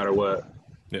 no matter what.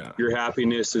 Yeah. Your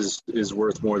happiness is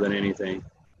worth more than anything.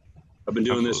 I've been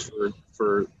doing this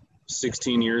for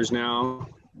 16 years now,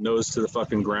 nose to the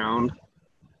fucking ground.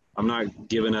 I'm not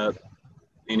giving up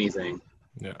anything.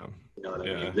 Yeah. You know what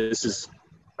I mean? This is,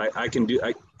 I can do,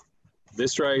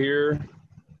 this right here,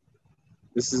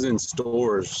 this is in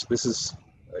stores. This is,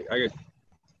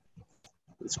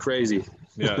 it's crazy.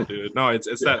 Yeah, dude. No, it's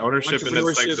that ownership and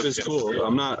that's like is cool.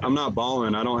 I'm not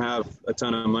balling. I don't have a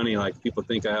ton of money. Like people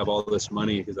think I have all this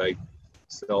money because I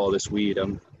sell all this weed.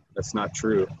 That's not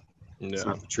true. It's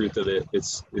not the truth of it.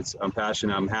 I'm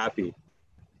passionate. I'm happy.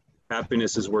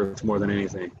 Happiness is worth more than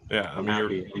anything. Yeah, I'm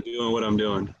happy. I'm doing what I'm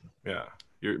doing. Yeah,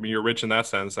 you're rich in that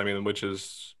sense. I mean, which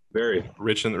is very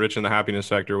rich in the happiness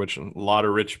sector, which a lot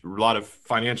of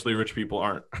financially rich people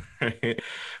aren't.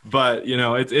 But you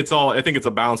know, it's all. I think it's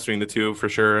a balance between the two for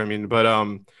sure. I mean, but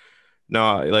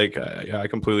no, like I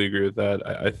completely agree with that.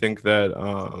 I think that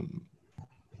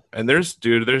and there's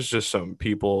just some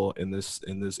people in this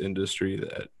industry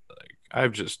that like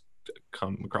I've just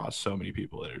come across so many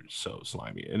people that are so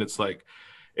slimy, and it's like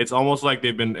it's almost like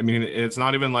they've been. I mean, it's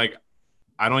not even like.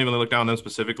 I don't even look down on them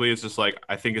specifically. It's just like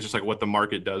I think it's just like what the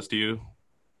market does to you.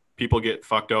 People get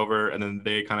fucked over, and then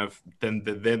they kind of then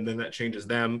that changes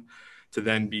them to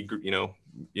then be you know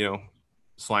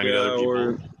slimy to other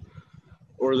people.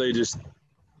 Or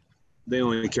they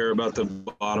only care about the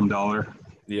bottom dollar.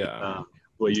 Yeah.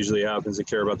 What usually happens, they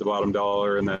care about the bottom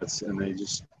dollar, and they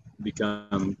just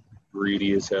become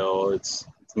greedy as hell. It's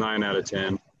 9 out of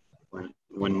 10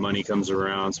 when money comes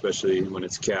around, especially when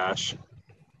it's cash.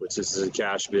 Which this is a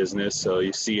cash business, so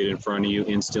you see it in front of you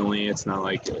instantly. It's not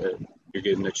like you're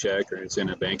getting a check or it's in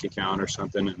a bank account or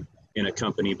something. And in a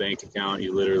company bank account,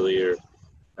 you literally are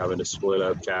having to split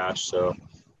up cash. So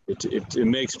it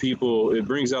makes people, it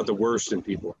brings out the worst in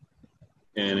people,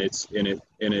 and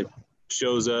it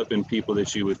shows up in people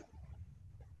that you would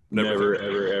never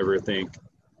ever think.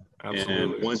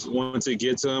 Absolutely. And once it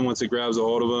gets them, once it grabs a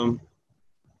hold of them,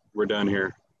 we're done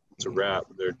here. It's a wrap.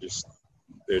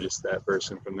 They're just that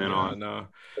person from then on. No,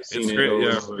 it's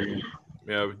great.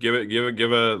 Yeah. Give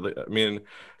it. I mean,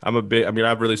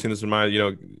 I've really seen this in my,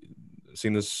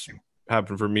 seen this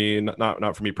happen for me.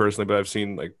 Not for me personally, but I've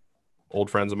seen like old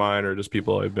friends of mine or just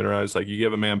people I've been around. It's like you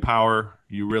give a man power,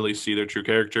 you really see their true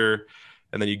character,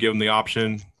 and then you give them the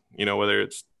option. Whether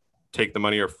it's take the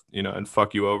money or and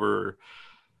fuck you over.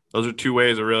 Those are two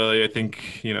ways of really, I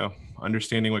think,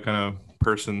 understanding what kind of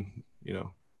person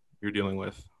you're dealing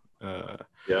with.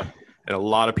 Yeah, and a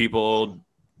lot of people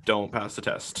don't pass the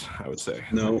test, I would say.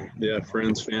 No, yeah,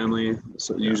 friends, family,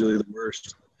 so usually the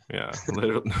worst. Yeah,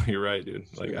 literally, you're right, dude.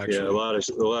 Like actually, yeah,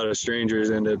 a lot of strangers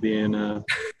end up being a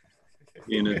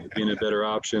better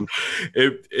option.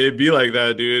 It'd be like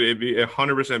that, dude. It'd be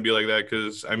 100% be like that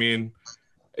because I mean,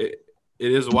 it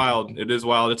is wild. It is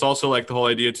wild. It's also like the whole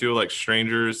idea too, like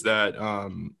strangers that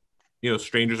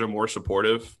strangers are more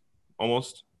supportive,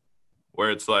 almost,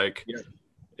 where it's like. Yeah.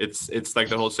 It's like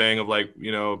the whole saying of like,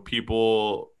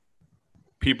 people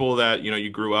that, you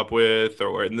grew up with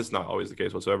and this is not always the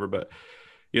case whatsoever, but,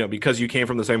 because you came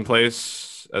from the same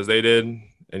place as they did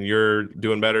and you're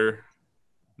doing better,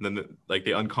 then like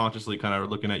they unconsciously kind of are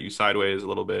looking at you sideways a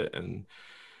little bit. And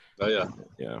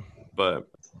yeah. But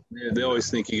they always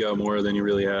think you got more than you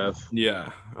really have. Yeah,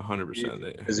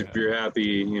 100%. Because if you're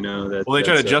happy, that. Well, they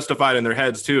try to justify it in their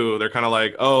heads too. They're kind of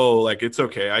like, oh, like it's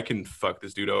okay, I can fuck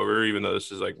this dude over, even though this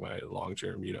is like my long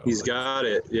term. He's like, got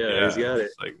it. Yeah, he's got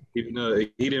it. Like, even though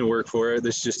he didn't work for it,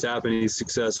 this just happened. He's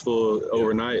successful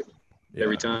overnight.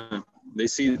 Every time they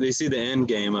see the end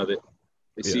game of it.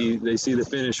 They see the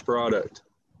finished product.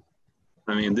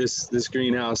 I mean, this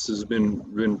greenhouse has been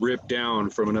ripped down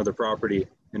from another property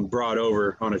and brought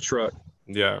over on a truck.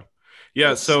 Yeah.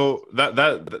 So that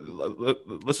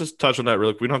let's just touch on that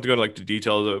real quick. We don't have to go into like the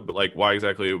details of like why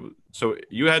exactly. So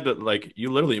you had to like you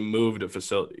literally moved a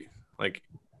facility, like.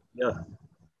 Yeah.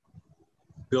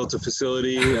 Built a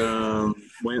facility.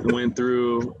 Went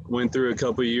through a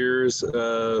couple of years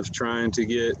of trying to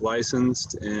get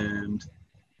licensed and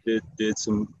did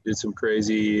some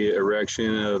crazy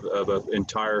erection of an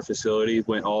entire facility.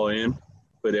 Went all in.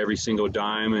 put every single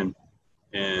dime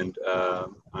and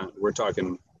we're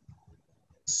talking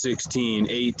 16,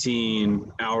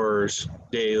 18 hours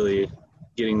daily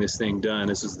getting this thing done.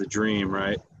 This is the dream,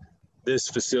 right? This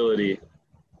facility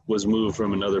was moved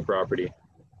from another property.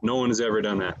 No one has ever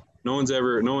done that. No one's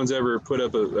ever put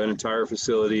up an entire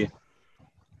facility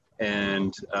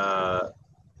and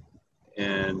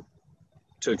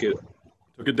took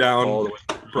it down, all the way,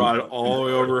 brought it all the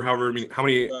way over. However, how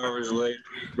many 2 hours later,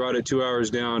 brought it 2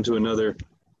 hours down to another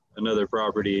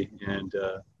property, and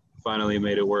finally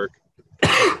made it work.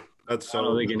 That's so. I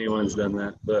don't think anyone's done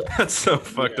that, but that's so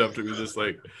fucked up to me. Just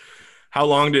like, how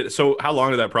long did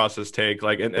that process take?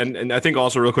 Like, and I think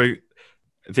also real quick,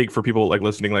 I think for people like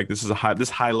listening, like this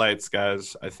highlights,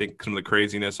 guys, I think some of the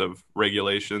craziness of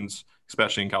regulations,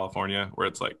 especially in California, where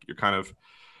it's like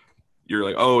you're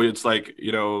like, oh, it's like,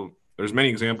 you know, there's many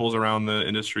examples around the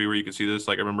industry where you can see this.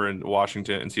 Like I remember in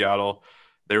Washington and Seattle,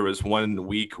 there was 1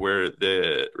 week where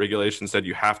the regulation said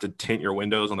you have to tint your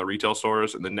windows on the retail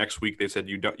stores, and the next week they said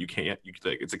you can't.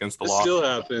 Like it's against the law. It still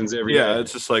happens every day.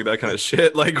 It's just like that kind of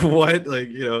shit. Like what? Like,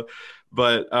 you know,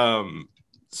 but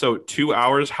so 2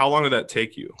 hours. How long did that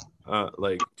take you?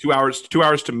 Like 2 hours. 2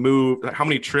 hours to move. How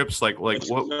many trips? Like what?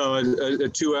 No, a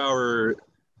 2 hour.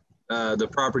 The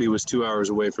property was 2 hours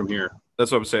away from here.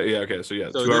 That's what I'm saying. Yeah. Okay. So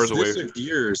yeah, so 2 hours away. This took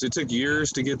years. It took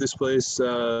years to get this place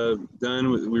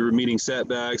done. We were meeting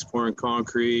setbacks, pouring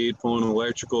concrete, pulling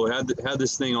electrical. Had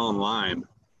this thing online,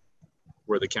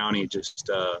 where the county just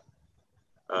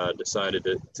decided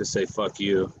to say fuck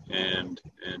you, and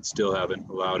still haven't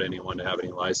allowed anyone to have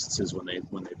any licenses when they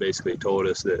basically told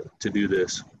us that to do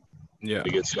this. Yeah. To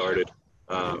get started.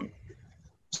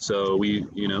 So we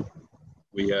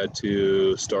had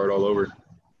to start all over.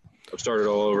 I've started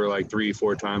all over like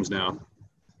 3-4 times now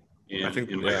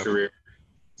in my career.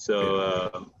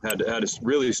 So had to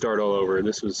really start all over.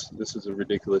 This was a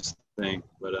ridiculous thing,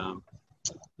 but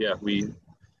yeah, we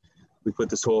put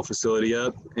this whole facility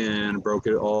up and broke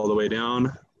it all the way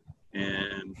down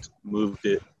and moved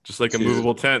it. Just like a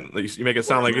movable tent. Like you make it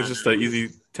sound like it's just an easy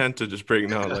tent to just bring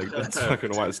down. Like that's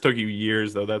fucking wild. It took you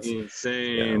years though. That's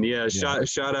insane. Yeah.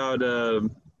 Shout out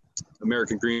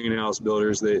American Greenhouse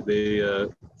Builders. They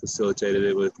facilitated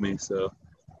it with me. So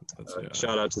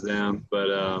shout out to them.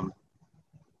 But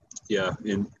yeah,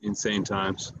 insane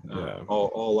times.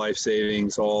 All life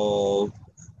savings, all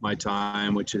my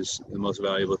time, which is the most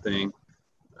valuable thing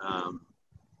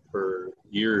for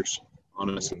years,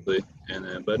 honestly.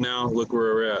 And but now look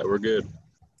where we're at. We're good.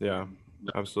 Yeah,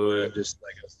 absolutely. Just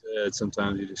like I said,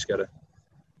 sometimes you just gotta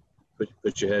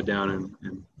put your head down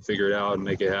and figure it out and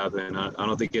make it happen. I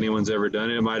don't think anyone's ever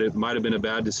done it. It might have been a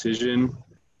bad decision.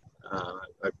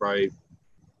 I probably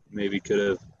maybe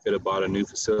could have bought a new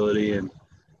facility and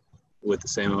with the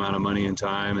same amount of money and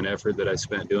time and effort that I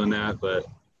spent doing that, but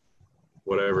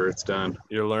whatever, it's done.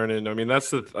 You're learning. I mean,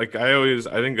 that's the like. I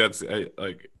think that's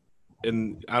like,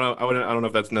 and I don't know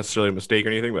if that's necessarily a mistake or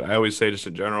anything, but I always say just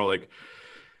in general, like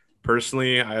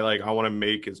personally, I want to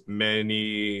make as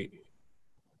many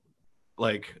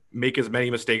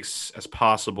mistakes as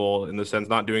possible, in the sense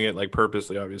not doing it like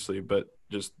purposely, obviously, but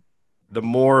just the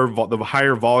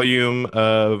higher volume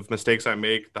of mistakes I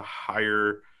make, the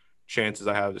higher chances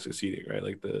I have of succeeding, right?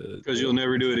 Like because you'll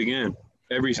never do it again.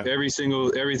 Every single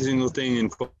thing in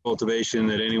cultivation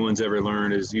that anyone's ever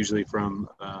learned is usually from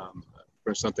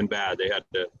something bad they had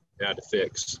to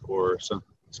fix, or some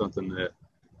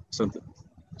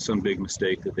big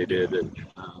mistake that they did.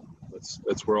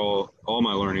 That's where all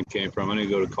my learning came from. I didn't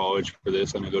go to college for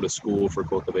this. I didn't go to school for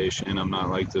cultivation. I'm not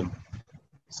like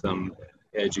some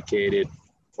educated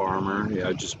farmer. Yeah,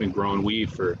 I've just been growing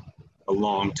weed for a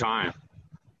long time.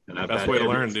 And best way to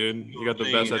learn, dude. You got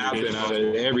the best education. I've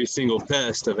had every single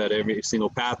pest. I've had every single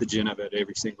pathogen. I've had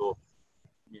every single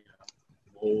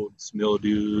molds,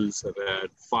 mildews. I've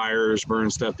had fires burn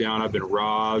stuff down. I've been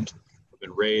robbed. I've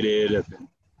been raided. I've been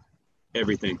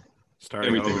everything.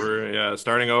 Starting over,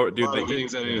 dude. The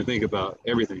things I didn't even think about.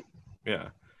 Everything. Yeah.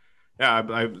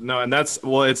 I no, and that's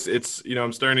it's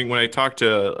I'm starting, when I talk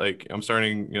to I'm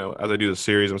starting, as I do the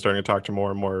series, I'm starting to talk to more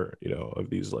and more, of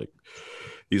these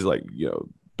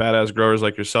badass growers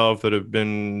like yourself that have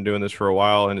been doing this for a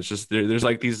while, and it's just there's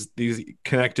like these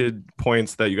connected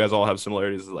points that you guys all have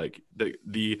similarities, like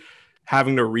the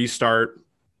having to restart.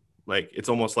 Like it's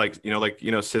almost like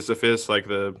Sisyphus, like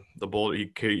the boulder, he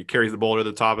carries the boulder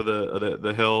to the top of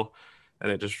the hill,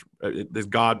 and this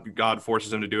God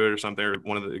forces him to do it or something, or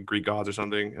one of the Greek gods or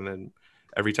something, and then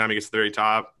every time he gets to the very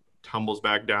top, tumbles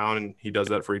back down, and he does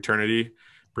that for eternity,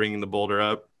 bringing the boulder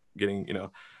up, getting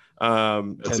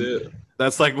that's it.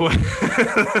 That's like what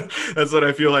that's what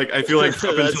I feel like. I feel like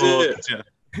up until it.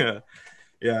 Yeah.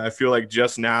 Yeah, I feel like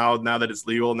just now that it's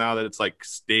legal, now that it's like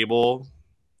stable,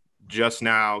 just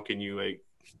now can you like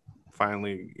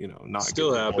finally, not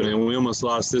Still get deported. happening. We almost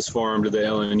lost this farm to the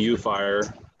LNU fire.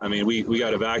 I mean, we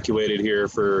got evacuated here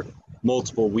for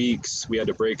multiple weeks. We had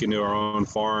to break into our own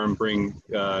farm, bring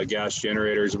gas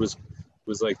generators. It was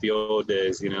like the old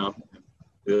days,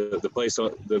 The place,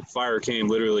 the fire came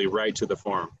literally right to the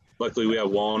farm. Luckily, we have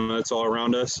walnuts all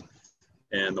around us,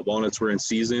 and the walnuts were in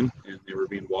season and they were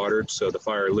being watered. So the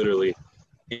fire literally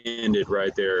ended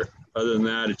right there. Other than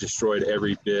that, it destroyed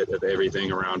every bit of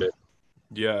everything around it.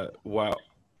 Yeah, wow.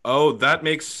 Oh, that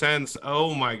makes sense.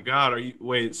 Oh my God.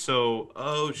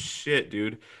 Oh shit,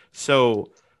 dude.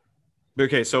 So,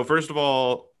 okay, so first of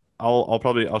all,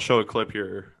 I'll show a clip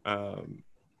here.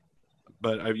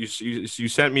 But you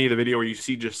sent me the video where you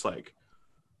see just like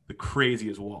the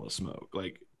craziest wall of smoke.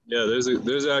 Like, Yeah,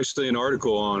 there's actually an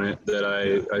article on it that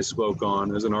I spoke on.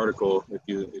 There's an article if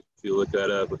you look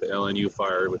that up with the LNU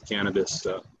fire with cannabis.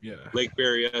 yeah. Lake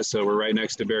Berryessa, we're right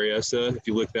next to Berryessa. If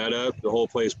you look that up, the whole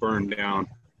place burned down.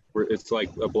 It's like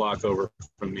a block over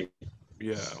from me.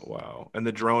 Yeah, wow. And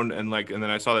the drone and then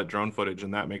I saw that drone footage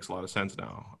and that makes a lot of sense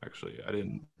now. Actually, I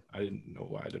didn't know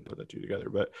why I didn't put that two together,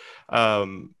 but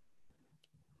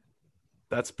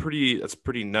that's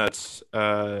pretty nuts.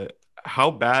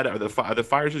 How bad are the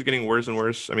fires just getting worse and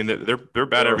worse? I mean, they're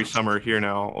bad every summer here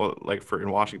now, like in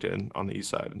Washington on the east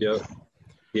side.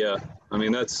 Yeah. I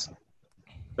mean, that's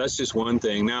just one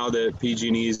thing. Now that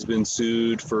PG&E has been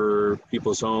sued for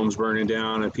people's homes burning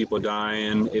down and people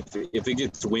dying, if it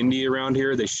gets windy around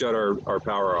here, they shut our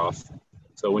power off.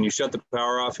 So when you shut the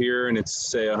power off here and it's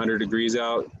say 100 degrees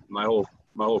out, my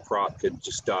whole crop could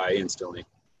just die instantly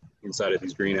inside of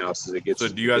these greenhouses. So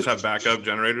do you guys have backup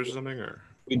generators or something, or?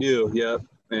 We do, yeah.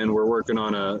 And we're working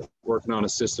on a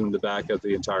system to back up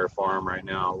the entire farm right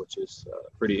now, which is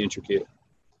pretty intricate.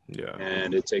 Yeah.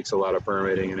 And it takes a lot of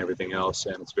permitting and everything else,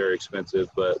 and it's very expensive,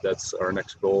 but that's our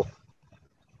next goal.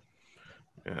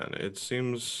 And it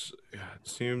seems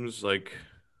like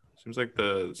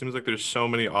there's so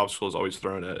many obstacles always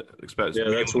thrown at, especially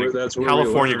that's where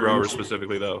California growers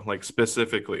specifically though, like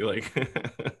specifically like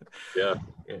yeah.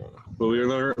 Well, we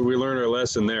learned our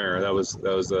lesson there. That was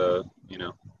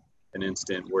an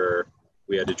instant where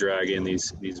we had to drag in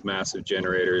these massive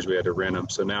generators. We had to rent them.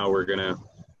 So now we're gonna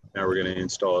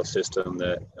install a system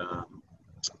that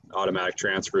automatic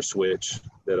transfer switch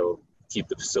that'll keep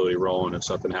the facility rolling if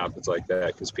something happens like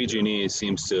that. Because PG&E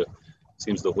seems to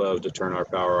love to turn our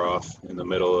power off in the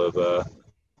middle of a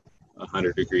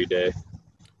 100-degree day.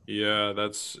 Yeah, I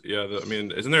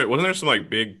mean, wasn't there some like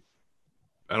big,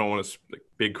 I don't want to like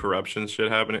big corruption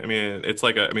shit happening? I mean, it's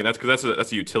like that's because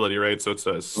that's a utility, right? So it's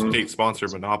a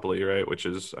state-sponsored monopoly, right? Which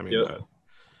is, I mean, yep.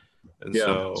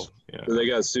 So they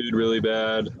got sued really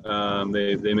bad.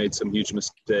 They made some huge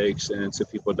mistakes, and some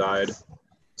people died.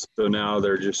 So now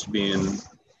they're just being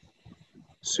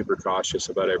super cautious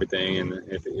about everything. And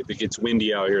if it gets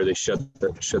windy out here, they shut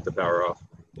the power off.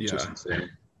 Which is insane.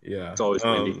 Yeah, it's always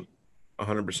windy.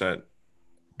 100%.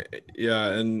 Yeah,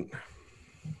 and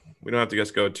we don't have to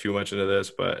just go too much into this,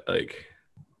 but like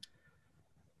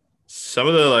some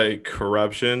of the like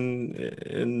corruption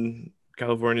in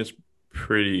California is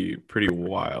pretty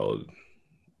wild.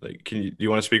 Like, do you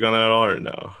want to speak on that at all or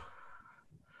no?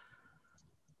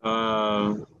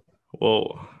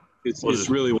 Well, it's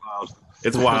really wild.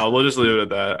 It's wild. We'll just leave it at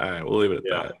that. All right, we'll leave it at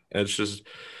that. We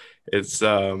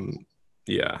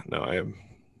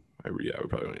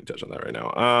probably don't need to touch on that right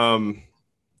now.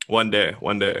 One day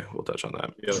we'll touch on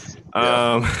that. Yeah.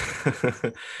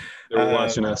 They're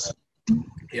watching us.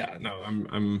 Yeah, no,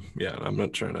 I'm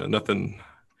not trying to nothing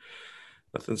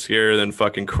scarier than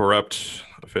fucking corrupt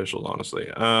officials,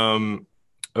 honestly.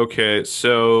 Okay,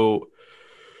 so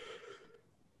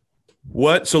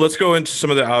let's go into some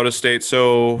of the out of state.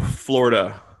 So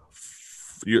Florida,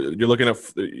 you're looking at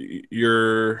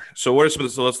so what are some of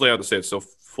the, so let's lay out the states. So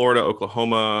Florida,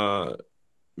 Oklahoma,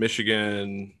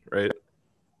 Michigan, right?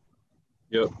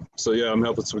 Yep. So yeah, I'm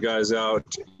helping some guys out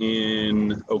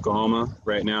in Oklahoma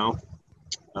right now.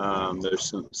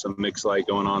 There's some mixed light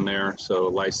going on there. So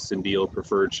license and deal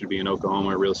preferred should be in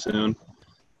Oklahoma real soon.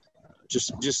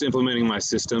 Just implementing my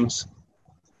systems.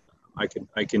 I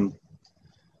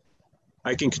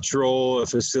can control a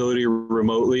facility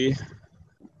remotely.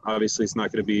 Obviously, it's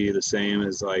not going to be the same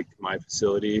as like my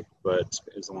facility, but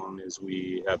as long as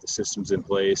we have the systems in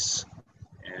place,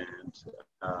 and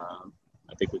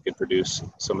I think we can produce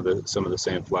some of the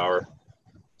same flower.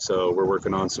 So we're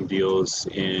working on some deals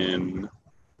in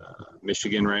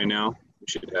Michigan right now. We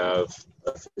should have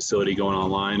a facility going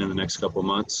online in the next couple of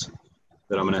months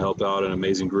that I'm going to help out an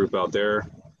amazing group out there.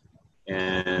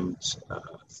 and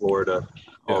Florida.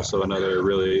 Also another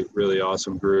really, really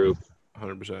awesome group.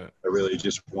 100%. I really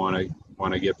just want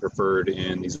to get preferred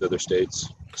in these other states.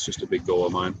 It's just a big goal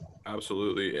of mine.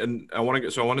 Absolutely. And I want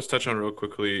to touch on real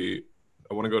quickly.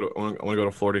 I want to go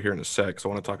to Florida here in a sec. So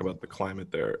I want to talk about the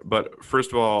climate there. But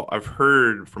first of all, I've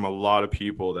heard from a lot of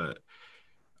people that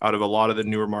out of a lot of the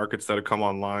newer markets that have come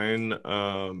online,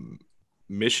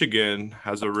 Michigan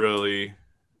has a really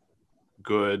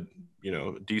good,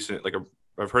 decent,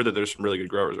 I've heard that there's some really good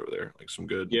growers over there, like some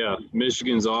good. Yeah,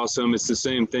 Michigan's awesome. It's the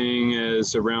same thing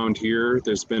as around here.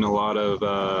 There's been a lot of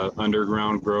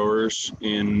underground growers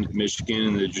in Michigan,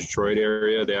 in the Detroit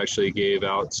area. They actually gave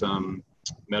out some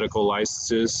medical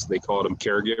licenses. They called them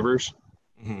caregivers.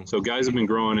 Mm-hmm. So guys have been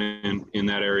growing in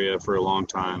that area for a long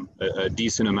time, a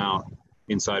decent amount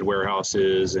inside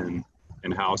warehouses and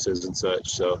houses and such.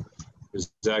 So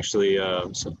there's actually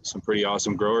some pretty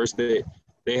awesome growers.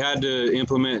 They had to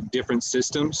implement different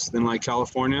systems than like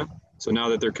California. So now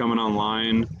that they're coming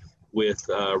online with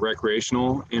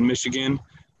recreational in Michigan,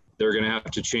 they're going to have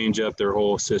to change up their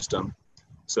whole system.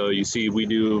 So you see, we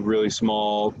do really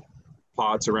small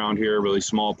pots around here, really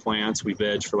small plants. We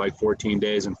veg for like 14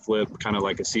 days and flip, kind of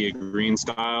like a sea of green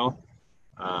style.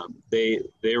 They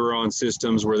were on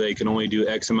systems where they can only do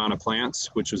X amount of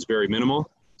plants, which was very minimal.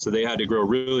 So they had to grow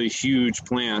really huge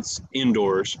plants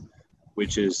indoors,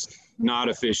 which is not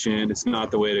efficient. It's not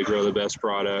the way to grow the best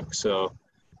product. So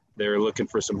they're looking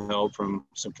for some help from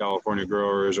some California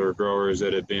growers or growers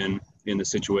that have been in the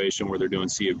situation where they're doing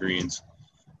sea of greens.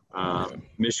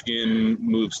 Michigan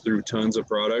moves through tons of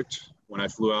product. When I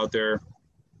flew out there,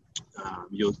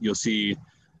 you'll see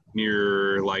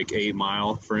near like 8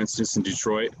 Mile, for instance, in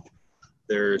Detroit,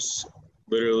 there's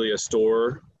literally a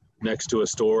store next to a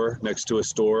store next to a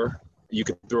store. You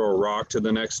could throw a rock to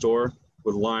the next store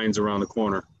with lines around the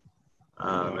corner.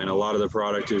 And a lot of the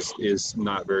product is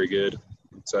not very good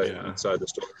inside the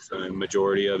stores, and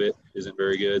majority of it isn't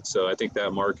very good. So I think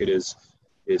that market is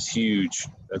huge.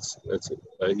 That's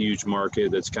a huge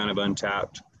market that's kind of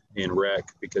untapped in rec,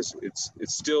 because it's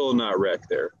still not rec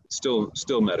there. It's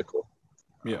still medical.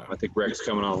 Yeah, I think rec's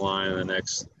coming online in the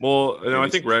next. Well, no, I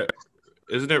think rec,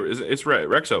 isn't it? It's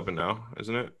rec's open now,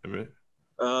 isn't it? I mean,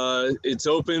 it's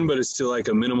open, but it's still like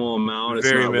a minimal amount. It's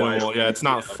very not minimal. wide. Yeah, it's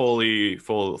not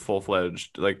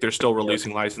full-fledged. Like they're still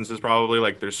releasing licenses probably.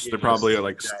 Like they're probably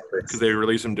like, because they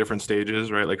release them different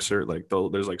stages, right? Like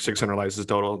there's like 600 licenses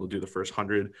total. They'll do the first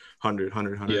 100.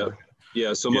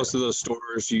 Yeah. So most of those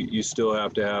stores, you still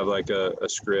have to have like a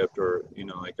script or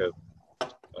like a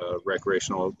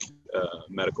recreational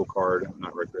medical card,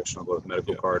 not recreational, but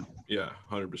medical card. Yeah,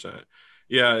 100%.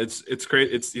 Yeah, it's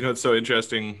great. It's it's so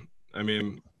interesting. I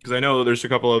mean, because I know there's a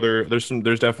couple other, there's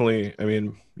definitely, I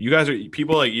mean, you guys are,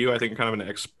 people like you, I think, are kind of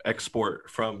an export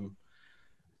from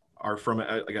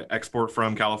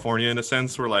California in a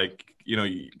sense, where like,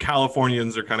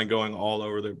 Californians are kind of going all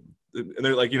over and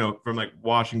they're like, from like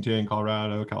Washington,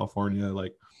 Colorado, California,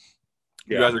 like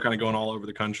you guys are kind of going all over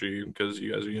the country because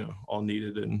you guys are, all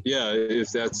needed. And yeah,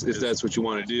 if that's what you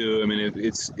want to do. I mean,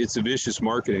 it's a vicious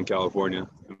market in California.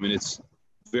 I mean, it's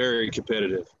very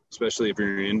competitive, especially if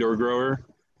you're an indoor grower.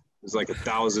 There's like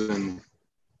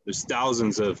there's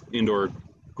thousands of indoor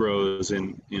grows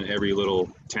in every little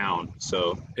town.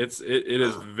 So it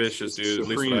is vicious, dude. At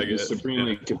least what I get.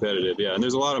 Supremely competitive. Yeah. And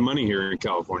there's a lot of money here in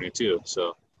California too.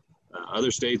 So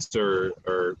other states are,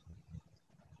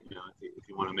 if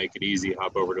you want to make it easy,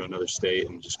 hop over to another state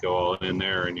and just go all in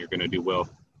there and you're going to do well.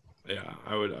 Yeah.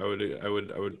 I would.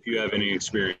 If you have any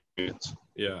experience.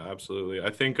 Yeah, absolutely. I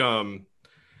think,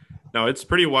 no, it's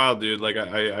pretty wild, dude. Like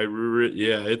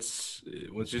it's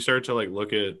once you start to like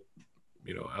look at,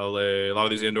 LA, a lot of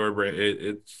these indoor brands,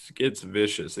 it gets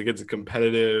vicious. It gets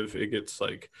competitive. It gets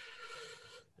like,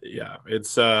 yeah,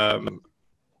 it's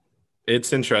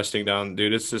interesting down,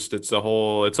 dude. It's a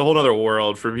whole nother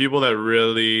world for people that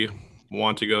really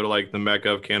want to go to like the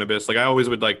mecca of cannabis. Like I always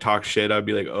would like talk shit. I'd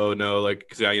be like, oh no, like,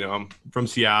 cause I'm from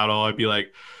Seattle. I'd be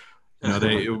like,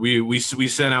 we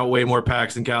sent out way more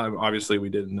packs in Cali. Obviously we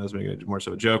didn't. I was making it more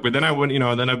so a joke. But then I went,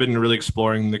 then I've been really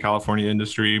exploring the California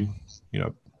industry.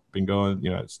 Been going.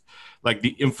 It's like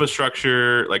the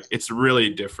infrastructure. Like it's really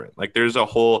different. Like there's a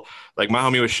whole. Like my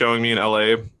homie was showing me in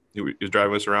LA. He was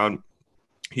driving us around.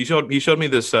 He showed me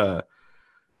this. There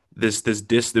was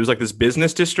like this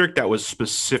business district that was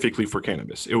specifically for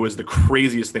cannabis. It was the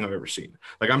craziest thing I've ever seen.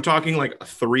 Like I'm talking like a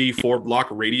 3-4 block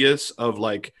radius of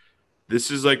like.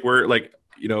 This is like where like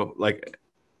like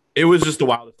it was just the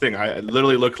wildest thing. I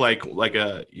literally looked like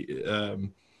a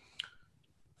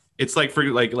it's like for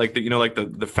like the like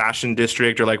the fashion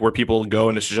district or like where people go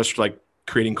and it's just like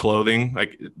creating clothing.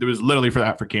 Like it was literally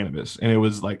for cannabis, and it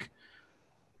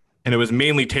was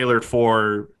mainly tailored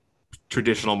for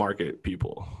traditional market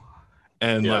people,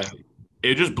 and Yeah. like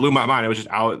it just blew my mind. It was just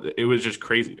out. It was just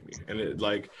crazy to me, and it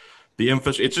like the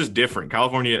infrastructure. It's just different.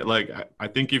 California, like I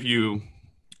think if you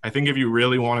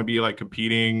really want to be like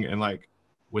competing and like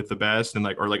with the best and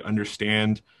like or like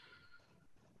understand,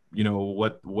 you know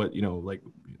what you know like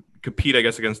compete I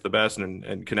guess against the best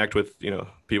and connect with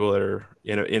people that are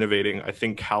innovating. I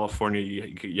think California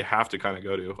you have to kind of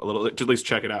go to a little to at least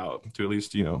check it out, to at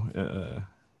least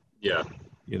Yeah.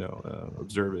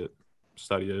 observe it,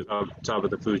 study it. Top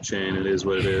of the food chain. It is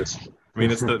what it is. I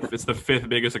mean, it's the fifth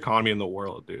biggest economy in the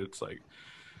world, dude. It's like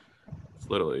it's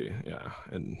literally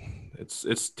and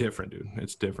it's different, dude.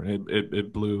 It's different.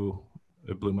 It blew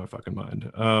my fucking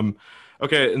mind.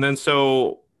 Okay, and then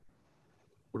so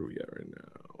what do we got right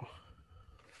now?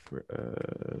 We're at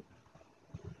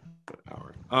an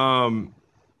hour.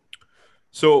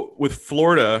 So with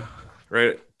Florida,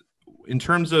 right? In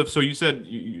terms of, so you said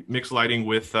you mix lighting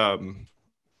with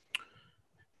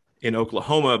in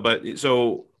Oklahoma, but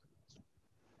so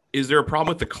is there a problem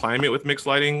with the climate with mixed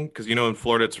lighting? Because in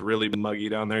Florida it's really muggy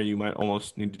down there. You might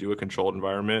almost need to do a controlled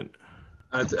environment.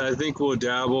 I think we'll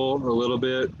dabble a little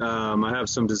bit. I have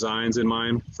some designs in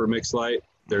mind for mixed light.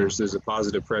 There's a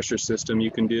positive pressure system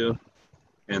you can do,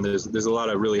 and there's a lot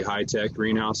of really high tech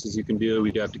greenhouses you can do.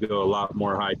 We'd have to go a lot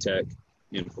more high tech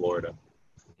in Florida.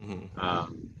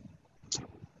 Mm-hmm.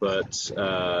 But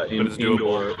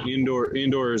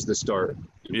indoor is the start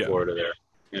in Florida there,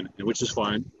 and which is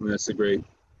fine. I mean, that's a great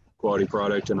quality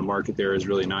product, and the market there is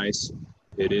really nice.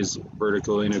 It is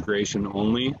vertical integration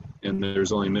only, and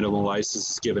there's only minimal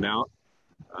licenses given out.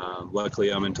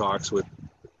 Luckily, I'm in talks with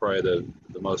probably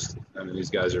the most. I mean, these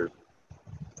guys are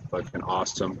fucking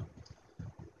awesome.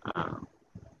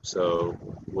 So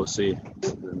we'll see.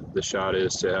 The shot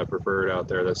is to have preferred out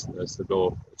there. That's the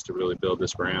goal. Is to really build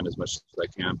this brand as much as I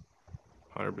can.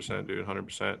 100%, dude.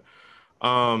 100%.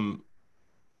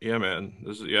 Yeah, man.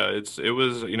 It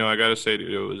was. I gotta say,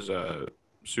 dude, it was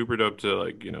super dope to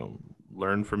like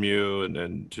learn from you and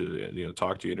then to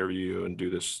talk to you, interview you, and do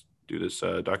this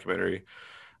documentary.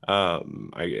 I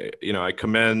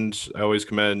always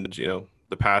commend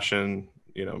the passion.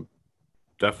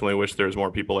 Definitely wish there's more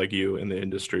people like you in the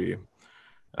industry.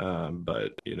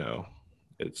 But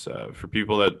it's for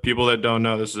people that don't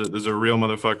know, this is a real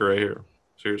motherfucker right here.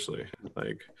 Seriously,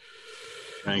 like.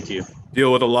 Thank you. I've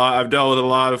dealt with a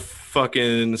lot of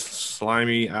fucking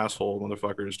slimy asshole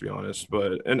motherfuckers, to be honest,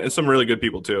 but and some really good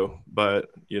people too.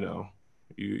 But you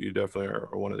definitely are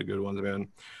one of the good ones, man.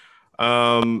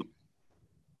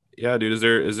 Yeah, dude. Is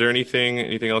there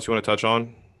anything else you want to touch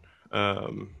on?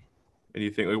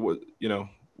 Anything like what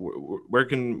where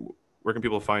can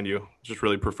people find you? Just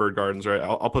really Preferred Gardens, right?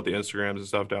 I'll put the Instagrams and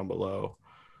stuff down below.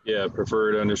 Yeah,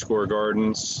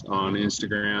 Preferred_Gardens on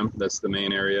Instagram. That's the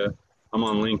main area. I'm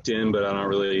on LinkedIn, but I don't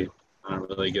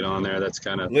really get on there. That's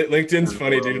kind of LinkedIn's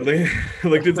funny, dude.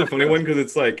 LinkedIn's a funny one because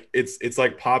it's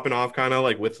like popping off kind of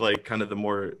like with like kind of the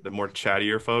more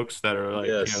chattier folks that are like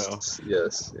yes.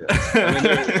 I mean,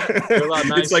 they're a lot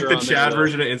nicer. It's like the chat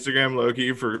version of Instagram,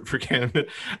 low-key for Canada.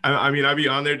 I mean, I'd be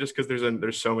on there just because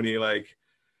there's so many like.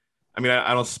 I mean,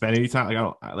 I don't spend any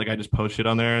time. I just post shit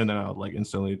on there and then I'll like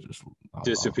instantly just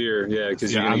disappear. Yeah,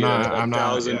 because you're gonna get a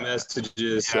thousand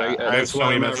messages. Yeah, I have so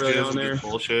many messages really on there.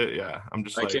 Bullshit. Yeah, I'm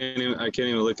just. I can't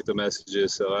even look at the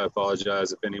messages. So I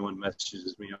apologize if anyone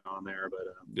messages me on there.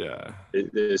 But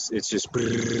it's just.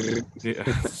 Yeah,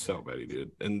 so many,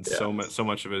 dude, and so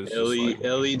much of it is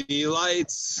LED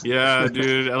lights. Yeah,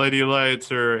 dude, LED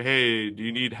lights. Or hey, do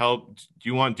you need help? Do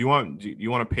you want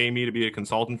to pay me to be a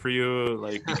consultant for you?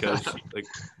 Like because like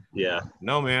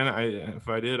no man, if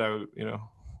I did I would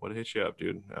would hit you up,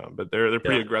 dude. But they're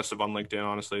pretty aggressive on LinkedIn.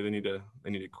 Honestly, they need to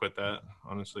quit that.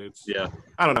 Honestly, it's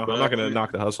I don't know. I'm not gonna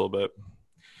knock the hustle, but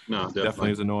no,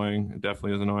 definitely is annoying. It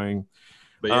definitely is annoying.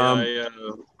 But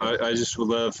I just would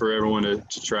love for everyone to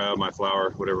try out my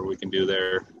flower, whatever we can do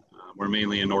there. We're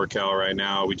mainly in NorCal right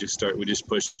now. We just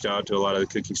pushed out to a lot of the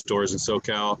cookie stores in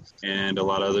SoCal and a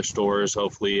lot of other stores.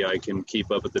 Hopefully I can keep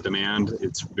up with the demand.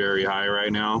 It's very high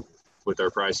right now with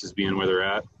our prices being where they're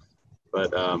at.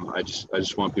 But I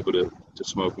just want people to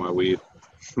smoke my weed.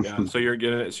 Yeah, so you're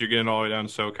getting all the way down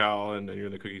to SoCal and you're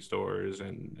in the cookie stores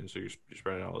and so you're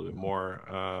spreading out a little bit more.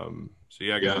 I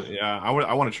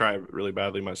want to try it really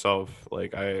badly myself.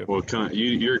 Like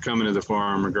you're coming to the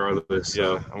farm regardless. Yeah,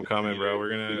 so I'm coming, bro.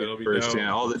 It'll be firsthand.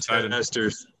 All the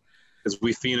testers. because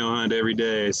we pheno hunt every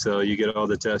day, so you get all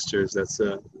the testers. That's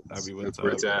That'd be what's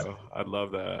where up, it's at. bro. I'd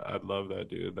love that,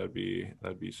 dude. That'd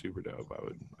be super dope.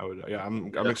 I would. Yeah,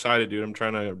 I'm excited, dude. I'm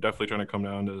definitely trying to come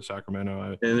down to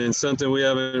Sacramento. And then something we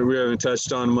haven't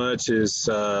touched on much is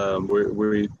we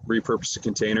repurposed a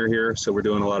container here, so we're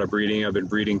doing a lot of breeding. I've been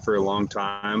breeding for a long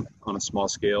time on a small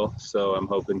scale, so I'm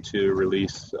hoping to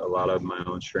release a lot of my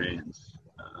own strains.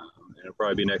 And it'll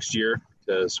probably be next year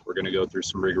because we're going to go through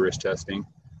some rigorous testing.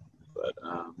 But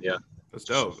yeah, That's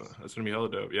dope. That's gonna be hella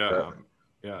dope. Yeah,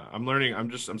 yeah. I'm learning.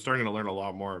 I'm starting to learn a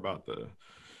lot more about the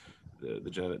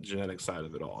genetic side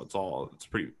of it all. It's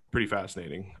pretty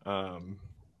fascinating.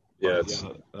 yeah,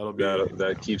 that'll be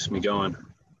that keeps me going.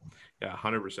 Yeah,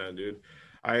 100%, dude.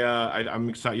 I'm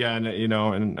excited. Yeah, and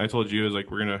and I told you, is like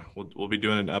we'll be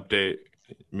doing an update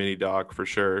mini doc for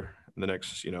sure in the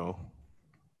next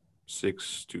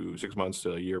 6 months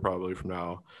to a year probably from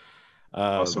now.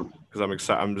 Awesome. Because I'm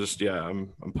excited.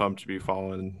 I'm pumped to be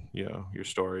following your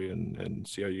story and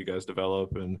see how you guys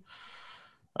develop. And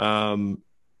I'm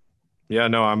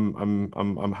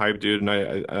hyped, dude.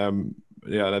 And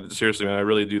seriously, man, I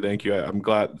really do thank you. I'm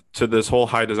glad to this whole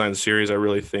High Design series. I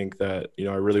really think that I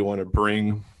really want to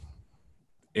bring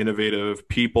innovative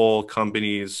people,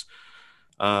 companies,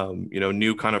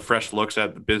 new kind of fresh looks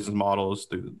at the business models,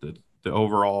 the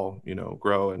overall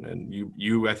grow, and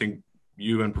you I think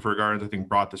you and Preferred Gardens, I think,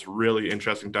 brought this really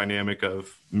interesting dynamic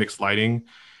of mixed lighting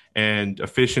and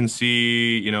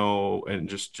efficiency,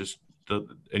 and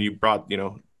you brought,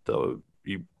 to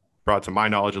my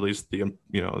knowledge, at least, the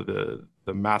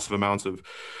massive amounts of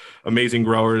amazing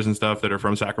growers and stuff that are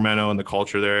from Sacramento and the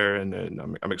culture there. And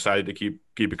I'm excited to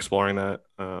keep exploring that.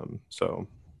 So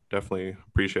definitely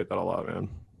appreciate that a lot, man.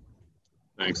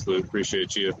 Thanks, Luke.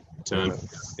 Appreciate you a ton.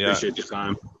 Yeah. Appreciate your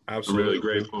time. Absolutely. I'm really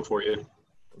grateful for you.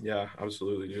 Yeah,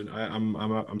 absolutely, dude.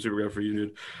 I'm super grateful for you,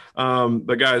 dude.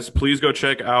 But guys, please go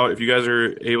check out, if you guys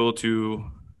are able to,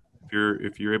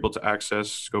 if you're able to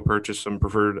access, go purchase some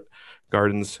Preferred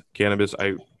Gardens cannabis.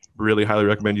 I really highly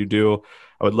recommend you do.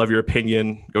 I would love your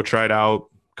opinion. Go try it out.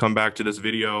 Come back to this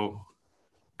video,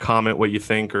 comment what you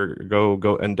think, or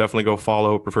go and definitely go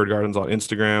follow Preferred Gardens on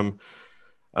Instagram.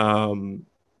 And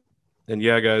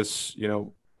yeah, guys,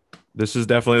 this is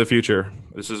definitely the future.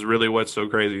 This is really what's so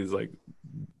crazy. Is like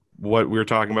what we were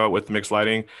talking about with mixed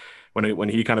lighting. When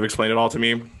he kind of explained it all to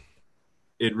me,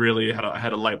 it really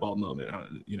had a light bulb moment.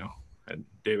 And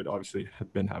David obviously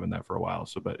had been having that for a while.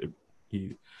 So, but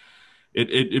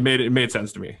it made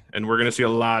sense to me. And we're gonna see a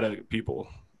lot of people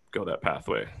go that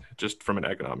pathway just from an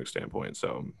economic standpoint.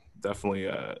 So definitely,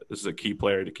 this is a key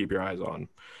player to keep your eyes on.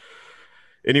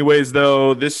 Anyways,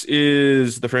 though, this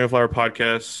is the Frame and Flower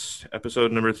Podcast,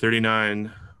 episode number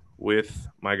 39, with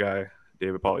my guy,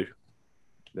 David Pauly,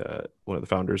 one of the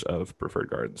founders of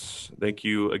Preferred Gardens. Thank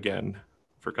you again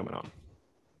for coming on.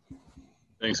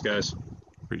 Thanks, guys.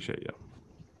 Appreciate you.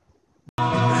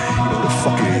 I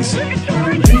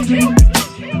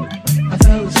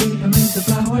fell asleep amid the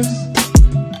flowers.